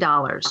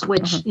 $120,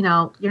 which,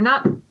 you're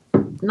not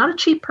a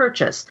cheap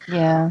purchase.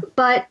 Yeah.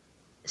 But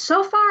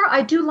so far,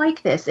 I do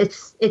like this.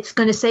 It's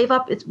going to save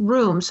up its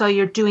room, so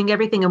you're doing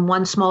everything in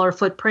one smaller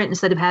footprint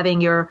instead of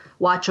having your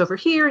watch over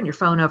here and your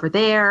phone over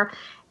there.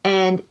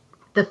 And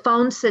the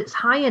phone sits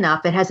high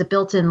enough. It has a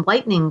built-in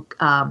lightning,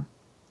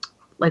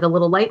 like a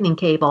little lightning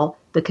cable,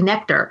 the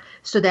connector,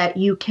 so that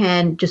you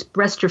can just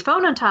rest your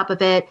phone on top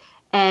of it,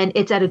 and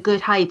it's at a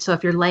good height. So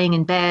if you're laying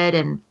in bed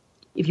and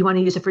if you want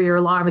to use it for your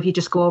alarm, if you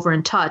just go over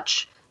and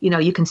touch,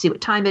 you can see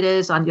what time it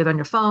is either on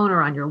your phone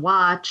or on your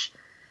watch.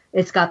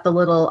 It's got the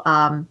little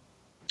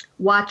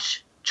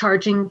watch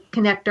charging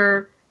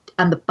connector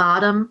on the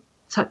bottom.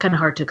 It's kind of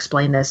hard to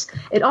explain this.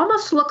 It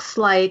almost looks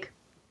like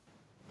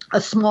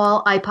a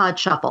small iPod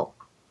Shuffle.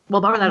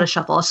 Well, not a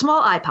Shuffle, a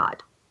small iPod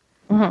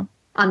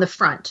on the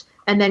front.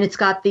 And then it's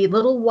got the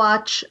little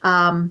watch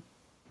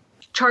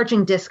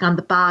charging disc on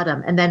the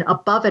bottom. And then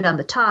above it on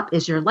the top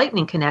is your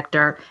lightning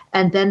connector.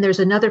 And then there's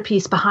another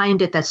piece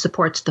behind it that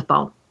supports the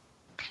phone.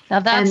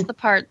 Now, that's the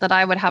part that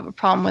I would have a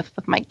problem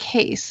with my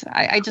case.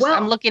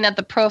 I'm looking at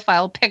the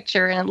profile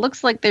picture, and it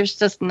looks like there's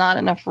just not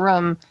enough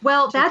room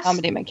to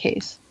accommodate my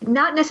case.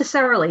 Not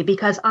necessarily,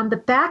 because on the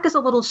back is a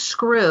little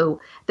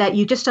screw that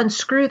you just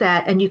unscrew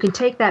that, and you can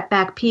take that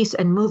back piece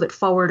and move it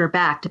forward or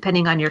back,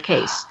 depending on your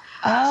case.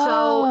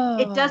 Oh,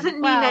 so it doesn't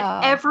mean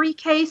that every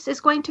case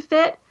is going to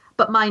fit,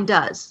 but mine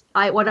does.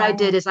 I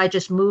did is I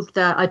just moved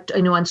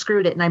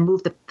unscrewed it, and I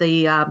moved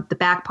the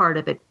back part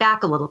of it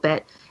back a little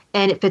bit,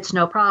 and it fits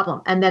no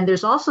problem. And then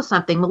there's also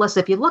something, Melissa,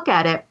 if you look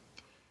at it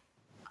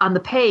on the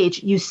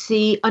page, you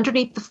see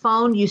underneath the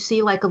phone, you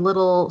see like a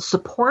little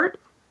support.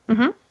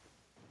 Mm-hmm.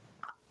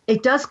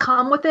 It does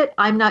come with it.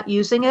 I'm not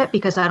using it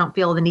because I don't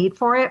feel the need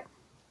for it.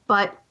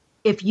 But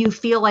if you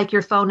feel like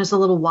your phone is a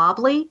little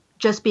wobbly,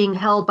 just being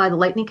held by the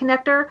lightning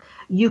connector,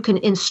 you can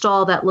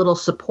install that little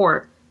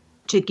support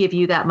to give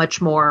you that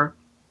much more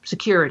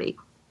security.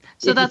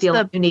 So that's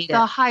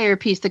the higher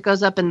piece that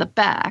goes up in the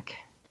back.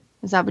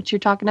 Is that what you're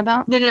talking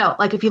about? No.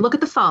 Like if you look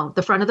at the phone,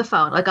 the front of the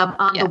phone, like I'm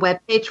on the web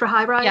page for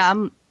Hi-Rise.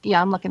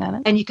 Yeah, I'm looking at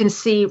it. And you can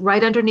see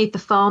right underneath the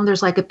phone,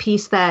 there's like a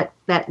piece that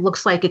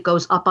looks like it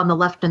goes up on the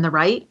left and the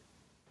right.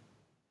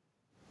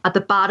 At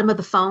the bottom of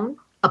the phone,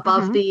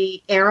 above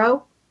the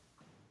arrow.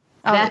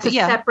 Oh, that's a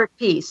separate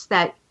piece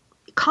that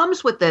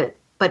comes with it,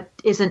 but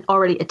isn't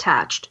already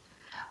attached.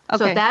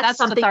 Okay, so that's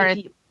something.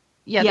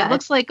 It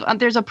looks like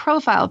there's a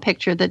profile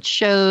picture that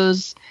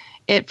shows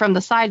it from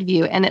the side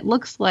view, and it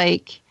looks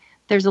like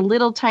there's a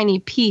little teeny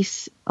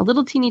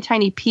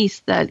tiny piece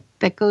that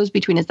goes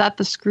between. Is that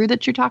the screw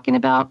that you're talking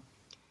about?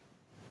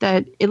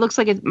 That it looks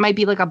like it might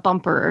be like a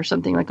bumper or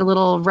something, like a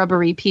little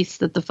rubbery piece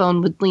that the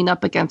phone would lean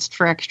up against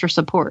for extra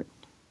support.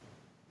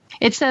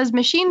 It says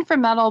machined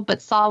from metal,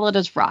 but solid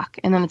as rock.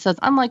 And then it says,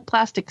 unlike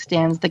plastic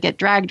stands that get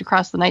dragged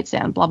across the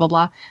nightstand, blah, blah,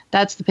 blah.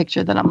 That's the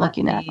picture that I'm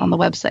looking at on the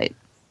website.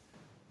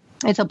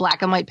 It's a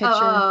black and white picture.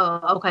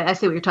 Oh, okay. I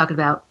see what you're talking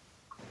about.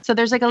 So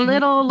there's like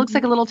looks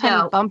like a little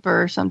tiny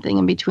bumper or something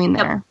in between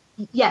there.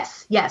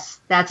 Yes.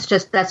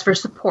 That's for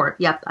support.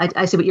 Yep.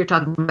 I see what you're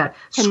talking about.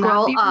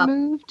 Scroll be up.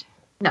 Removed?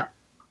 No.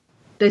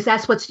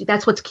 That's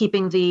what's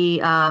keeping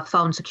the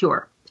phone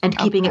secure and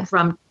keeping it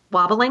from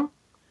wobbling.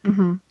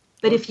 Mm-hmm.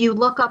 But if you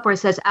look up where it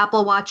says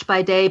Apple Watch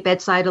by day,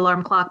 bedside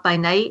alarm clock by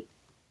night.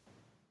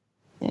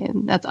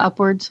 And that's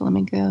upward, so let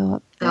me go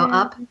up there. Go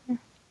up.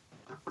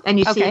 And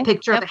you see a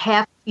picture of a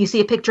half. You see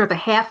a picture of a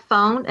half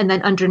phone, and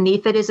then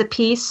underneath it is a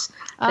piece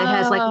that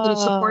has like little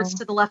supports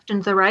to the left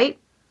and the right.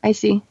 I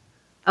see.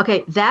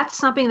 Okay, that's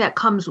something that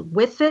comes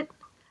with it,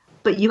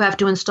 but you have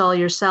to install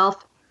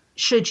yourself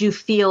should you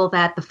feel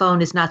that the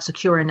phone is not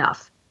secure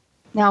enough.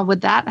 Now,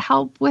 would that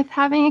help with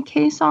having a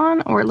case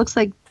on? Or it looks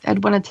like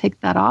I'd want to take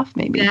that off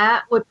maybe.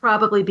 That would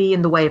probably be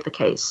in the way of the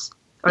case,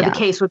 or the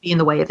case would be in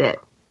the way of it.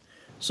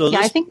 So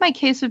I think my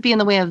case would be in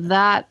the way of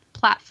that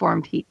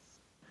platform piece.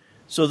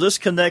 So this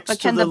connects but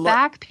to can the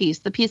back piece,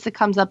 the piece that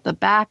comes up the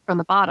back from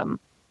the bottom.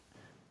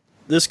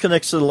 This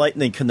connects to the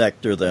lightning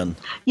connector then.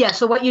 Yeah,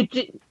 so what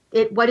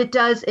it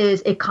does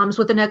is it comes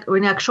with an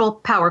actual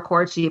power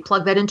cord, so you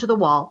plug that into the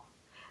wall.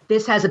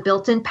 This has a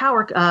built-in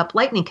power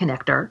lightning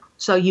connector,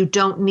 so you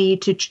don't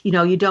need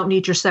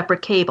your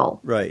separate cable.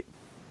 Right.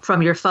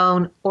 From your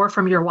phone or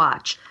from your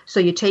watch. So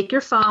you take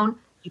your phone,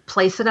 you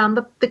place it on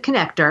the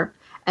connector,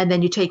 and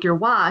then you take your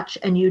watch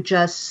and you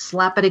just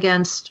slap it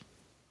against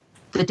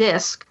the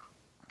disc,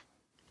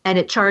 and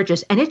it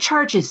charges. And it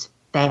charges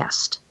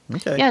fast.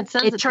 Okay. Yeah, it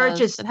says it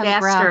charges it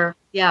faster.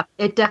 Yeah,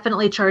 it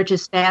definitely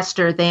charges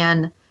faster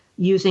than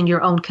using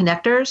your own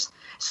connectors.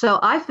 So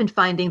I've been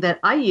finding that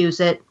I use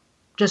it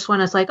just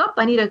when it's like, oh,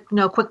 I need a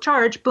quick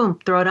charge, boom,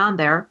 throw it on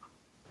there.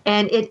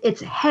 And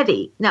it's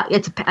heavy. Now,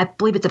 I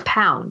believe it's a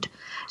pound.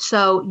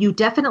 So you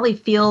definitely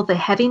feel the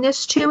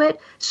heaviness to it.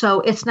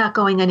 So it's not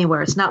going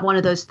anywhere. It's not one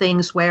of those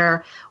things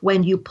where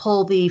when you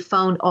pull the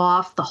phone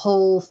off, the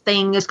whole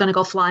thing is going to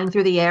go flying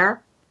through the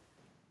air.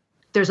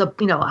 There's I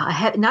don't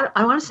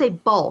want to say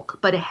bulk,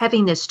 but a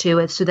heaviness to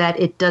it so that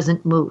it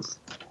doesn't move.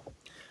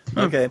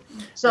 Okay.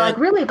 So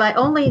really, my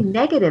only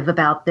negative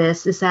about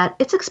this is that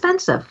it's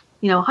expensive.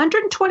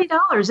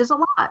 $120 is a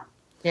lot.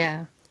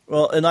 Yeah.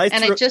 Well,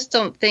 I just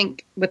don't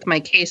think with my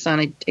case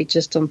on, I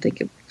just don't think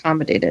it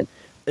accommodated.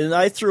 And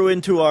I threw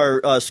into our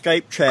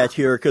Skype chat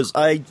here because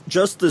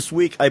just this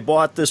week I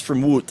bought this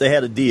from Woot. They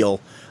had a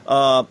deal,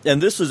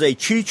 and this is a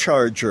Qi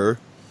charger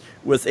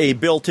with a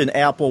built-in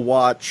Apple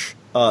Watch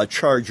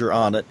charger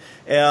on it.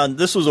 And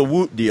this was a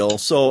Woot deal,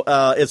 so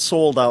it's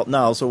sold out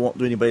now, so it won't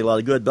do anybody a lot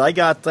of good. But I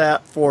got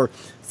that for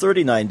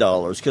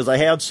 $39 because I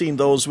have seen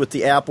those with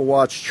the Apple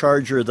Watch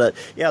charger that,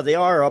 they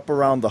are up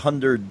around the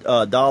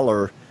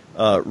 $100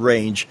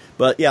 range.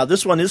 But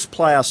this one is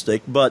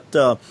plastic, but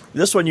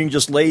this one you can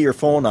just lay your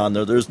phone on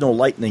there. There's no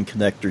lightning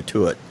connector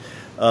to it.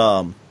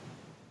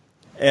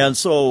 And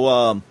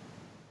so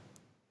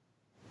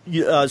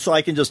so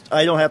I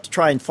don't have to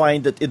try and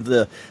find it in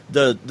the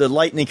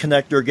lightning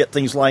connector, get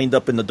things lined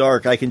up in the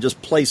dark. I can just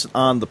place it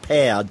on the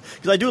pad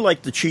because I do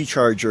like the Qi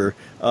charger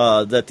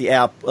that the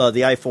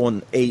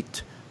iPhone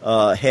 8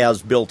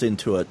 has built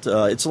into it.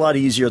 It's a lot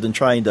easier than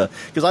trying to,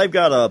 because I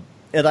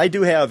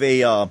do have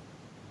a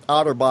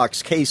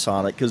OtterBox case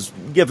on it because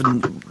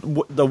given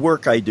the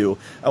work I do,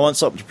 I want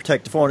something to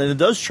protect the phone, and it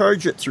does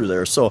charge it through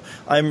there, so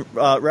I'm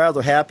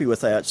rather happy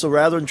with that. So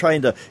rather than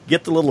trying to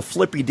get the little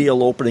flippy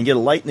deal open and get a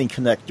lightning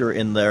connector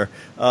in there,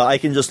 I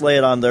can just lay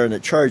it on there and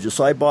it charges.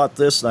 So I bought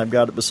this and I've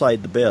got it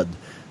beside the bed,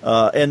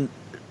 and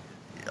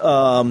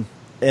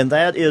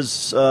that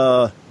is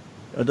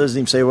it doesn't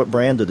even say what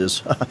brand it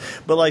is,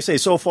 but like I say,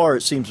 so far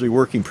it seems to be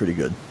working pretty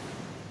good.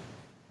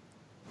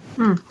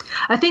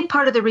 I think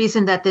part of the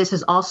reason that this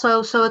is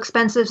also so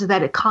expensive is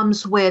that it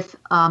comes with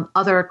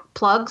other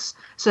plugs,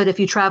 so that if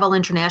you travel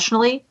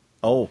internationally,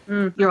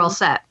 you're all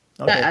set.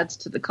 Okay. That adds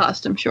to the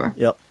cost, I'm sure.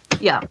 Yep.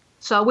 Yeah.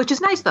 So, which is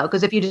nice though,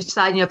 because if you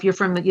decide, if you're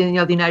from the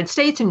United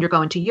States and you're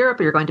going to Europe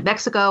or you're going to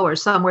Mexico or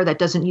somewhere that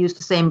doesn't use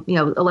the same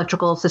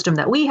electrical system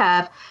that we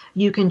have,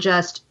 you can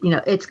just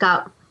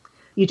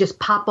you just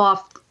pop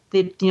off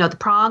the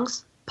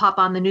prongs, pop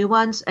on the new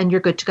ones, and you're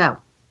good to go.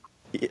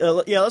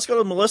 Let's go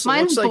to Melissa.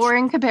 Mine's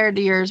boring compared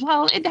to yours.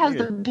 Well, it has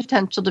the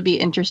potential to be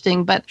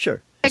interesting, but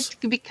sure.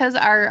 Because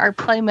our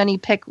Play Money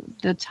pick,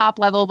 the top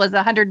level was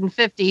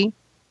 150.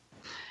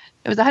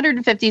 It was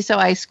 150, so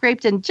I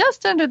scraped in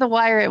just under the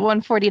wire at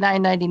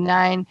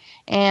 $149.99,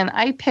 and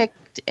I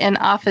picked an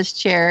office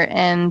chair.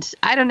 And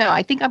I don't know,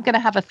 I think I'm going to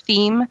have a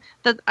theme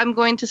that I'm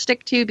going to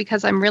stick to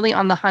because I'm really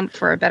on the hunt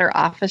for a better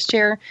office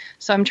chair.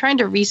 So I'm trying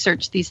to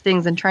research these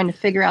things and trying to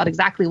figure out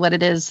exactly what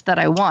it is that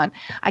I want.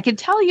 I can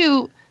tell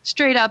you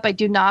straight up, I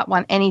do not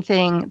want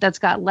anything that's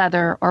got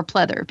leather or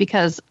pleather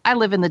because I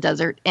live in the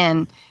desert,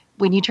 and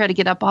when you try to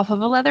get up off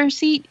of a leather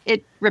seat,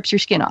 it rips your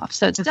skin off.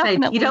 So it's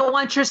definitely... You don't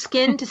want your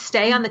skin to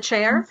stay on the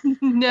chair?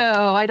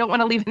 No, I don't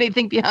want to leave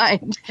anything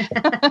behind.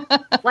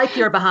 Like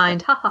you're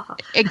behind.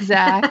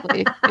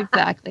 Exactly.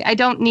 I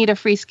don't need a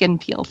free skin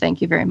peel.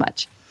 Thank you very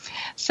much.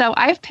 So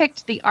I've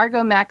picked the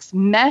Argomax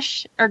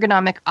Mesh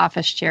Ergonomic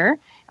Office Chair.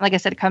 Like I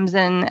said, it comes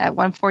in at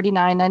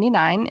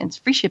 $149.99. It's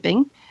free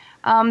shipping.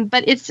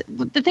 But it's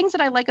the things that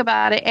I like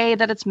about it,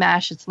 that it's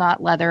mesh, it's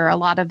not leather. A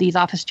lot of these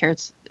office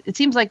chairs, it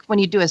seems like when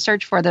you do a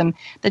search for them,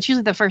 that's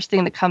usually the first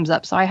thing that comes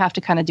up. So I have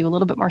to kind of do a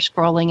little bit more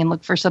scrolling and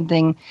look for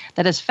something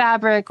that is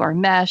fabric or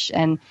mesh.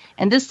 And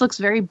this looks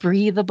very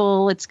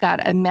breathable. It's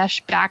got a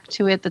mesh back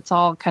to it that's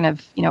all kind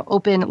of,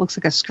 open. It looks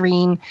like a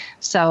screen.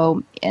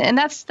 So, and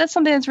that's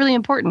something that's really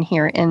important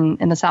here in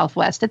the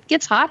Southwest. It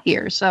gets hot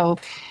here. So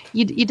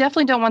you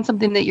definitely don't want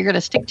something that you're going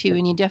to stick to,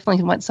 and you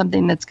definitely want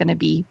something that's going to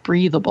be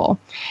breathable.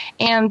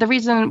 And the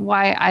reason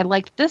why I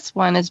liked this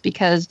one is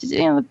because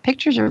the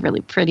pictures are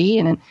really pretty,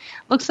 and it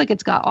looks looks like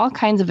it's got all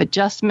kinds of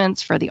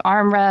adjustments for the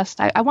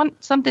armrest. I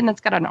want something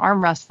that's got an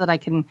armrest that I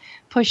can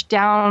push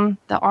down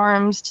the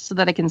arms so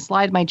that I can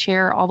slide my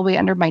chair all the way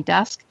under my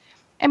desk.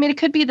 I mean, it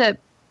could be that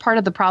part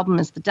of the problem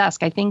is the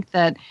desk. I think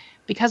that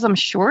because I'm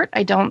short,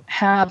 I don't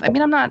have, I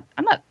mean, I'm not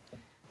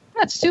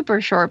super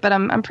short, but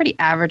I'm pretty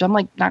average. I'm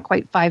like not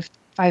quite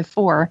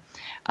 5'4".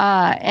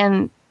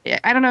 And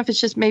I don't know if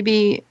it's just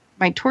maybe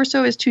my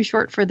torso is too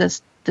short for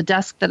the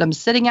desk that I'm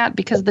sitting at,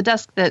 because the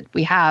desk that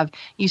we have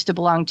used to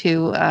belong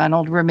to an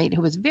old roommate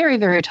who was very,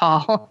 very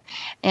tall.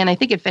 And I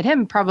think it fit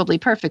him probably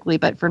perfectly.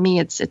 But for me,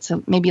 it's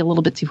maybe a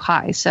little bit too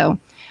high. So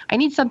I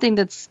need something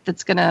that's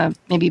going to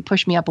maybe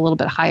push me up a little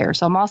bit higher.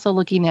 So I'm also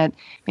looking at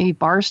maybe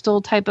bar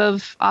stool type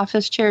of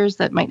office chairs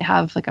that might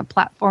have like a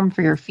platform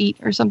for your feet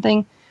or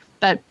something.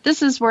 But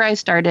this is where I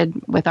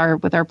started with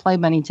our Play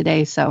Money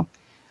today. So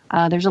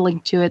there's a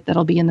link to it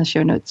that'll be in the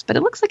show notes. But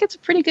it looks like it's a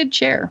pretty good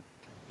chair.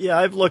 Yeah,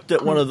 I've looked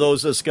at one of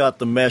those that's got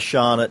the mesh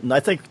on it, and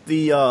I think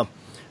the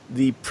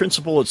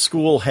principal at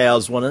school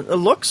has one. It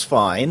looks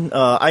fine.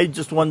 I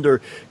just wonder,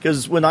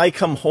 because when I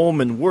come home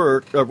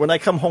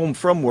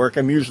from work,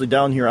 I'm usually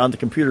down here on the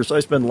computer, so I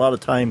spend a lot of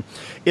time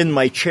in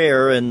my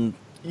chair, and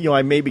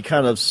I may be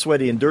kind of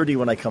sweaty and dirty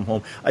when I come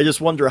home. I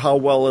just wonder how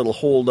well it'll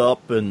hold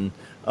up, and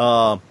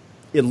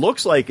it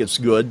looks like it's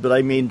good, but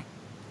I mean,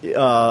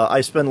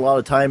 I spend a lot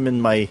of time in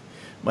my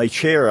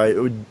chair.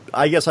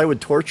 I guess I would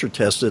torture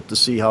test it to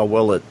see how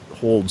well it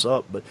holds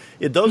up, but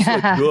it does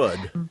look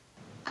good.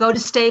 Go to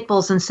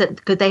Staples and sit,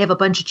 because they have a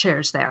bunch of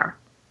chairs there.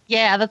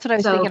 Yeah, that's what I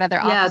was thinking of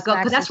their office. Yeah,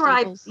 because that's where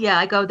I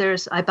go.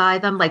 I buy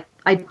them. Like,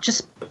 I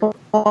just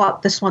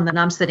bought this one that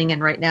I'm sitting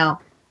in right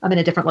now. I'm in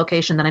a different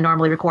location than I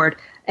normally record.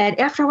 And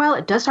after a while,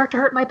 it does start to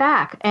hurt my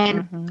back.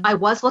 And I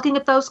was looking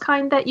at those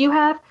kind that you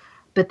have,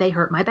 but they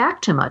hurt my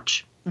back too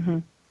much.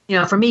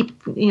 Mm-hmm. For me,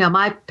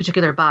 my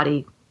particular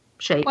body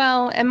shape.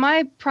 Well, and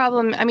my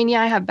problem, I mean,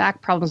 yeah, I have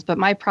back problems, but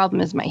my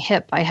problem is my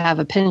hip. I have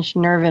a pinched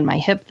nerve in my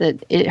hip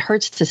that it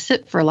hurts to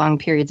sit for long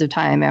periods of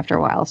time after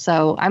a while.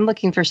 So I'm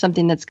looking for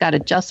something that's got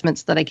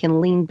adjustments that I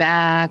can lean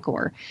back,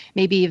 or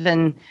maybe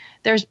even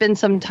there's been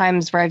some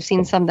times where I've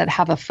seen some that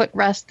have a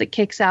footrest that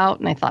kicks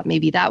out. And I thought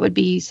maybe that would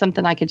be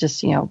something I could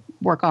just,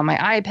 work on my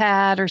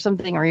iPad or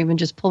something, or even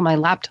just pull my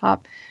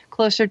laptop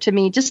closer to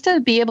me just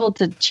to be able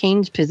to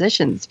change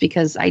positions,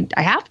 because I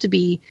have to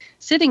be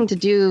sitting to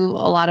do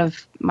a lot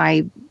of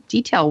my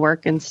detail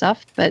work and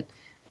stuff, but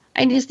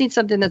I just need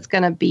something that's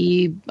going to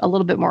be a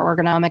little bit more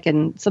ergonomic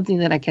and something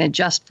that I can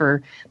adjust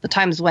for the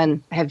times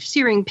when I have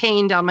searing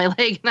pain down my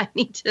leg and I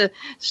need to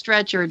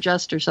stretch or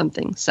adjust or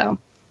something. So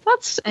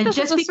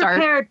just be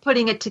prepared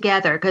putting it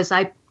together, because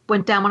I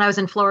went down when I was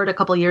in Florida a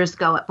couple of years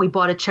ago. We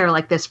bought a chair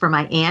like this for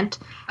my aunt.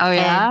 Oh,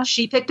 yeah? And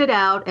she picked it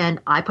out and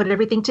I put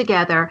everything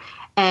together.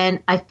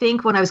 And I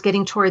think when I was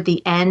getting toward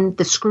the end,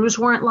 the screws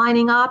weren't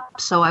lining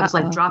up. So I was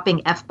like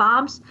dropping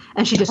F-bombs.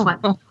 And she just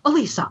went,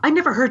 Elisa, I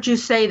never heard you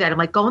say that. I'm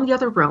like, go in the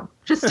other room.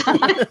 Just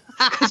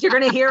because you're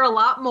going to hear a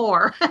lot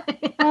more.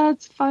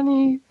 That's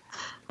funny.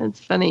 That's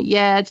funny.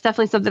 Yeah, it's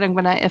definitely something I'm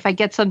going to, if I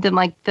get something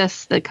like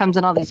this that comes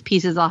in all these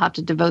pieces, I'll have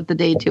to devote the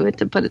day to it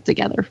to put it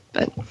together.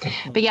 But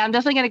yeah, I'm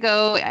definitely going to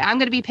go, I'm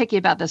going to be picky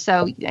about this.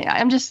 So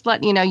I'm just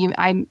letting you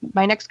know,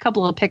 my next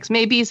couple of picks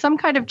may be some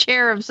kind of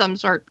chair of some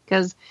sort,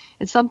 because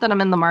it's something I'm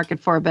in the market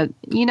for. But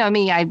you know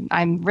me,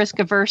 I'm risk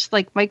averse.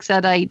 Like Mike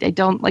said, I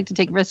don't like to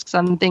take risks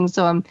on things.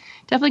 So I'm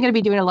definitely going to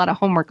be doing a lot of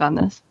homework on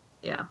this.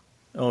 Yeah.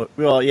 Oh,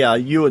 well, yeah,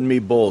 you and me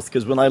both,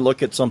 because when I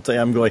look at something,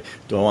 I'm going,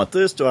 do I want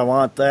this? Do I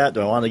want that? Do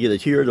I want to get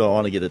it here? Do I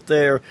want to get it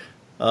there?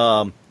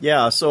 So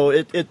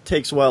it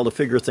takes a while to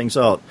figure things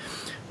out.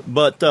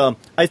 But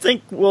I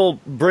think we'll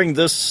bring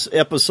this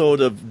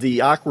episode of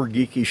the awkward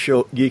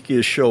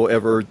geekiest show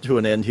ever to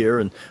an end here.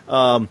 And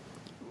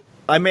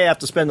I may have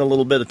to spend a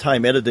little bit of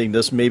time editing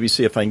this, maybe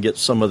see if I can get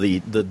some of the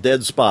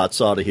dead spots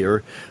out of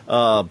here.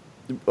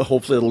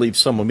 Hopefully it'll leave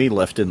some of me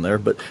left in there.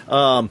 But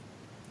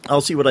I'll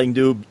see what I can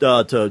do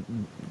to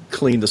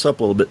clean this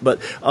up a little bit.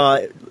 But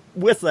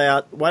with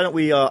that, why don't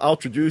we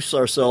introduce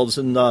ourselves?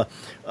 And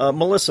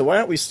Melissa, why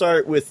don't we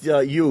start with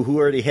you, who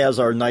already has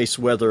our nice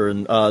weather,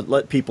 and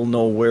let people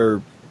know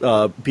where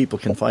people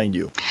can find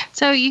you.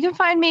 So you can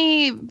find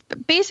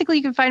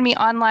me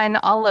online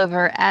all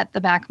over at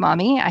The Mac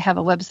Mommy. I have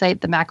a website,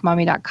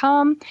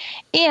 themacmommy.com.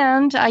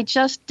 And I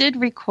just did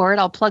record,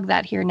 I'll plug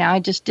that here now,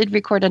 I just did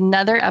record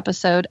another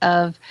episode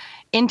of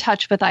In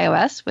Touch with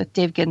iOS with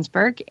Dave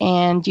Ginsburg,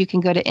 and you can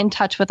go to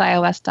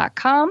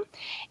intouchwithios.com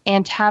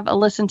and have a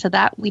listen to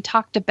that. We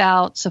talked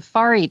about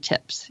Safari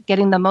tips,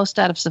 getting the most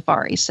out of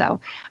Safari.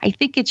 So I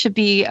think it should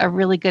be a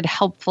really good,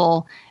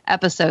 helpful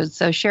episode.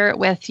 So share it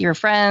with your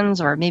friends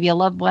or maybe a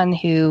loved one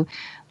who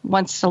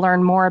wants to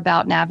learn more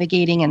about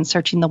navigating and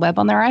searching the web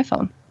on their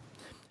iPhone.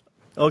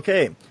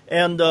 Okay.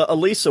 And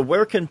Elisa,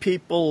 where can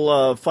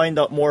people find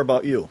out more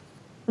about you?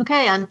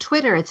 Okay. On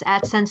Twitter, it's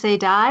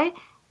 @SenseiDai.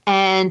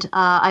 And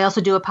I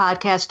also do a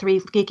podcast, Three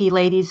Geeky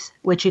Ladies,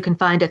 which you can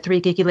find at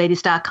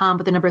 3geekyladies.com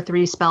with the number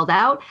 3 spelled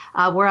out.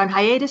 We're on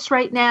hiatus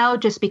right now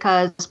just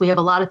because we have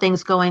a lot of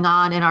things going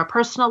on in our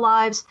personal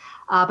lives.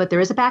 but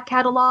there is a back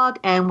catalog,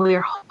 and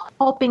we're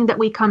hoping that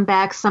we come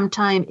back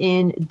sometime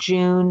in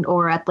June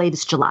or at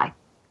latest July.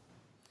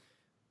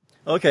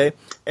 Okay,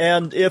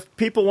 and if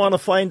people want to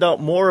find out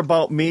more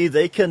about me,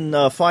 they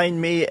can find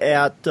me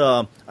at,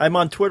 I'm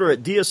on Twitter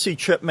at DSC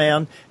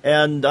Chipman,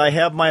 and I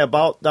have my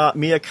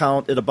About.me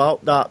account at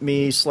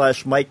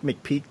about.me/Mike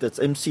McPeak, that's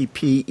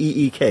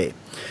MCPEEK.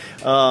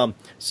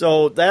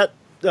 So that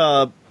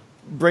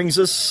brings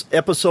this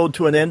episode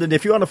to an end, and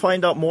if you want to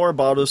find out more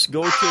about us,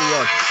 go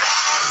to,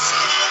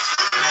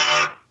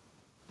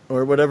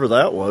 or whatever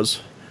that was,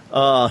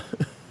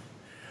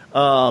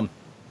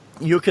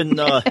 you can...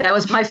 that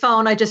was my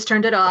phone. I just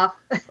turned it off.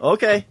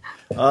 Okay.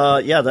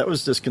 Yeah, that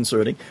was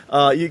disconcerting.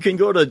 You can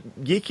go to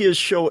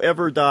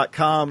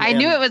geekiestshowever.com. I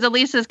knew it was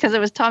Elisa's because it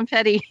was Tom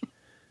Petty.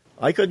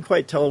 I couldn't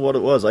quite tell what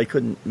it was. I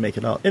couldn't make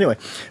it out. Anyway,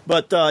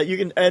 but you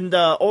can, and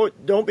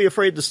don't be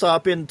afraid to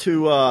stop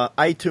into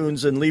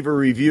iTunes and leave a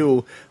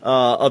review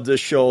of this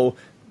show.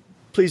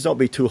 Please don't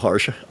be too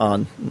harsh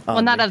on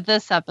well, not me. of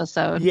this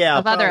episode. Yeah,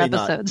 of other probably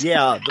episodes. Not.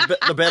 Yeah,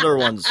 the better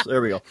ones.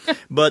 There we go.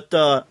 But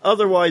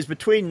otherwise,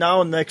 between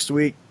now and next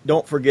week,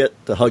 don't forget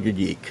to hug a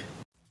geek.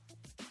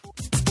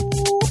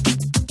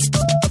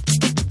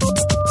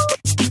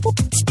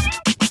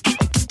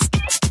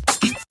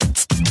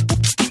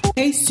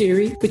 Hey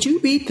Siri, could you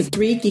read the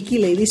Three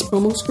Geeky Ladies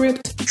promo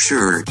script?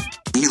 Sure.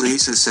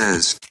 Elisa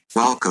says,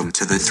 "Welcome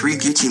to the Three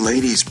Geeky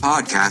Ladies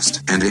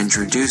podcast," and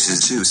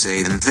introduces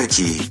Susay and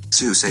Vicky.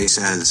 Susay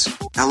says,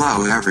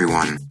 "Hello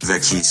everyone."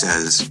 Vicky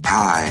says,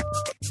 "Hi."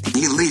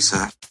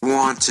 Elisa,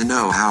 want to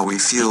know how we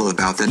feel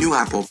about the new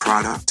Apple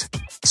product?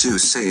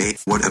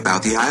 Susay, what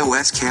about the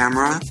iOS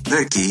camera?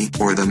 Vicky,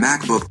 or the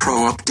MacBook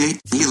Pro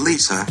update?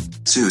 Elisa,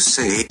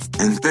 Susay,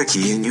 and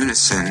Vicky in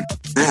unison.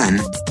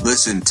 Then,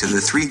 listen to the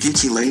Three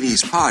Geeky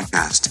Ladies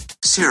podcast.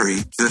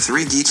 Siri, the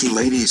Three Geeky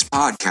Ladies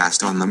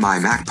podcast on the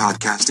MyMac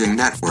Podcasting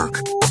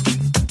Network.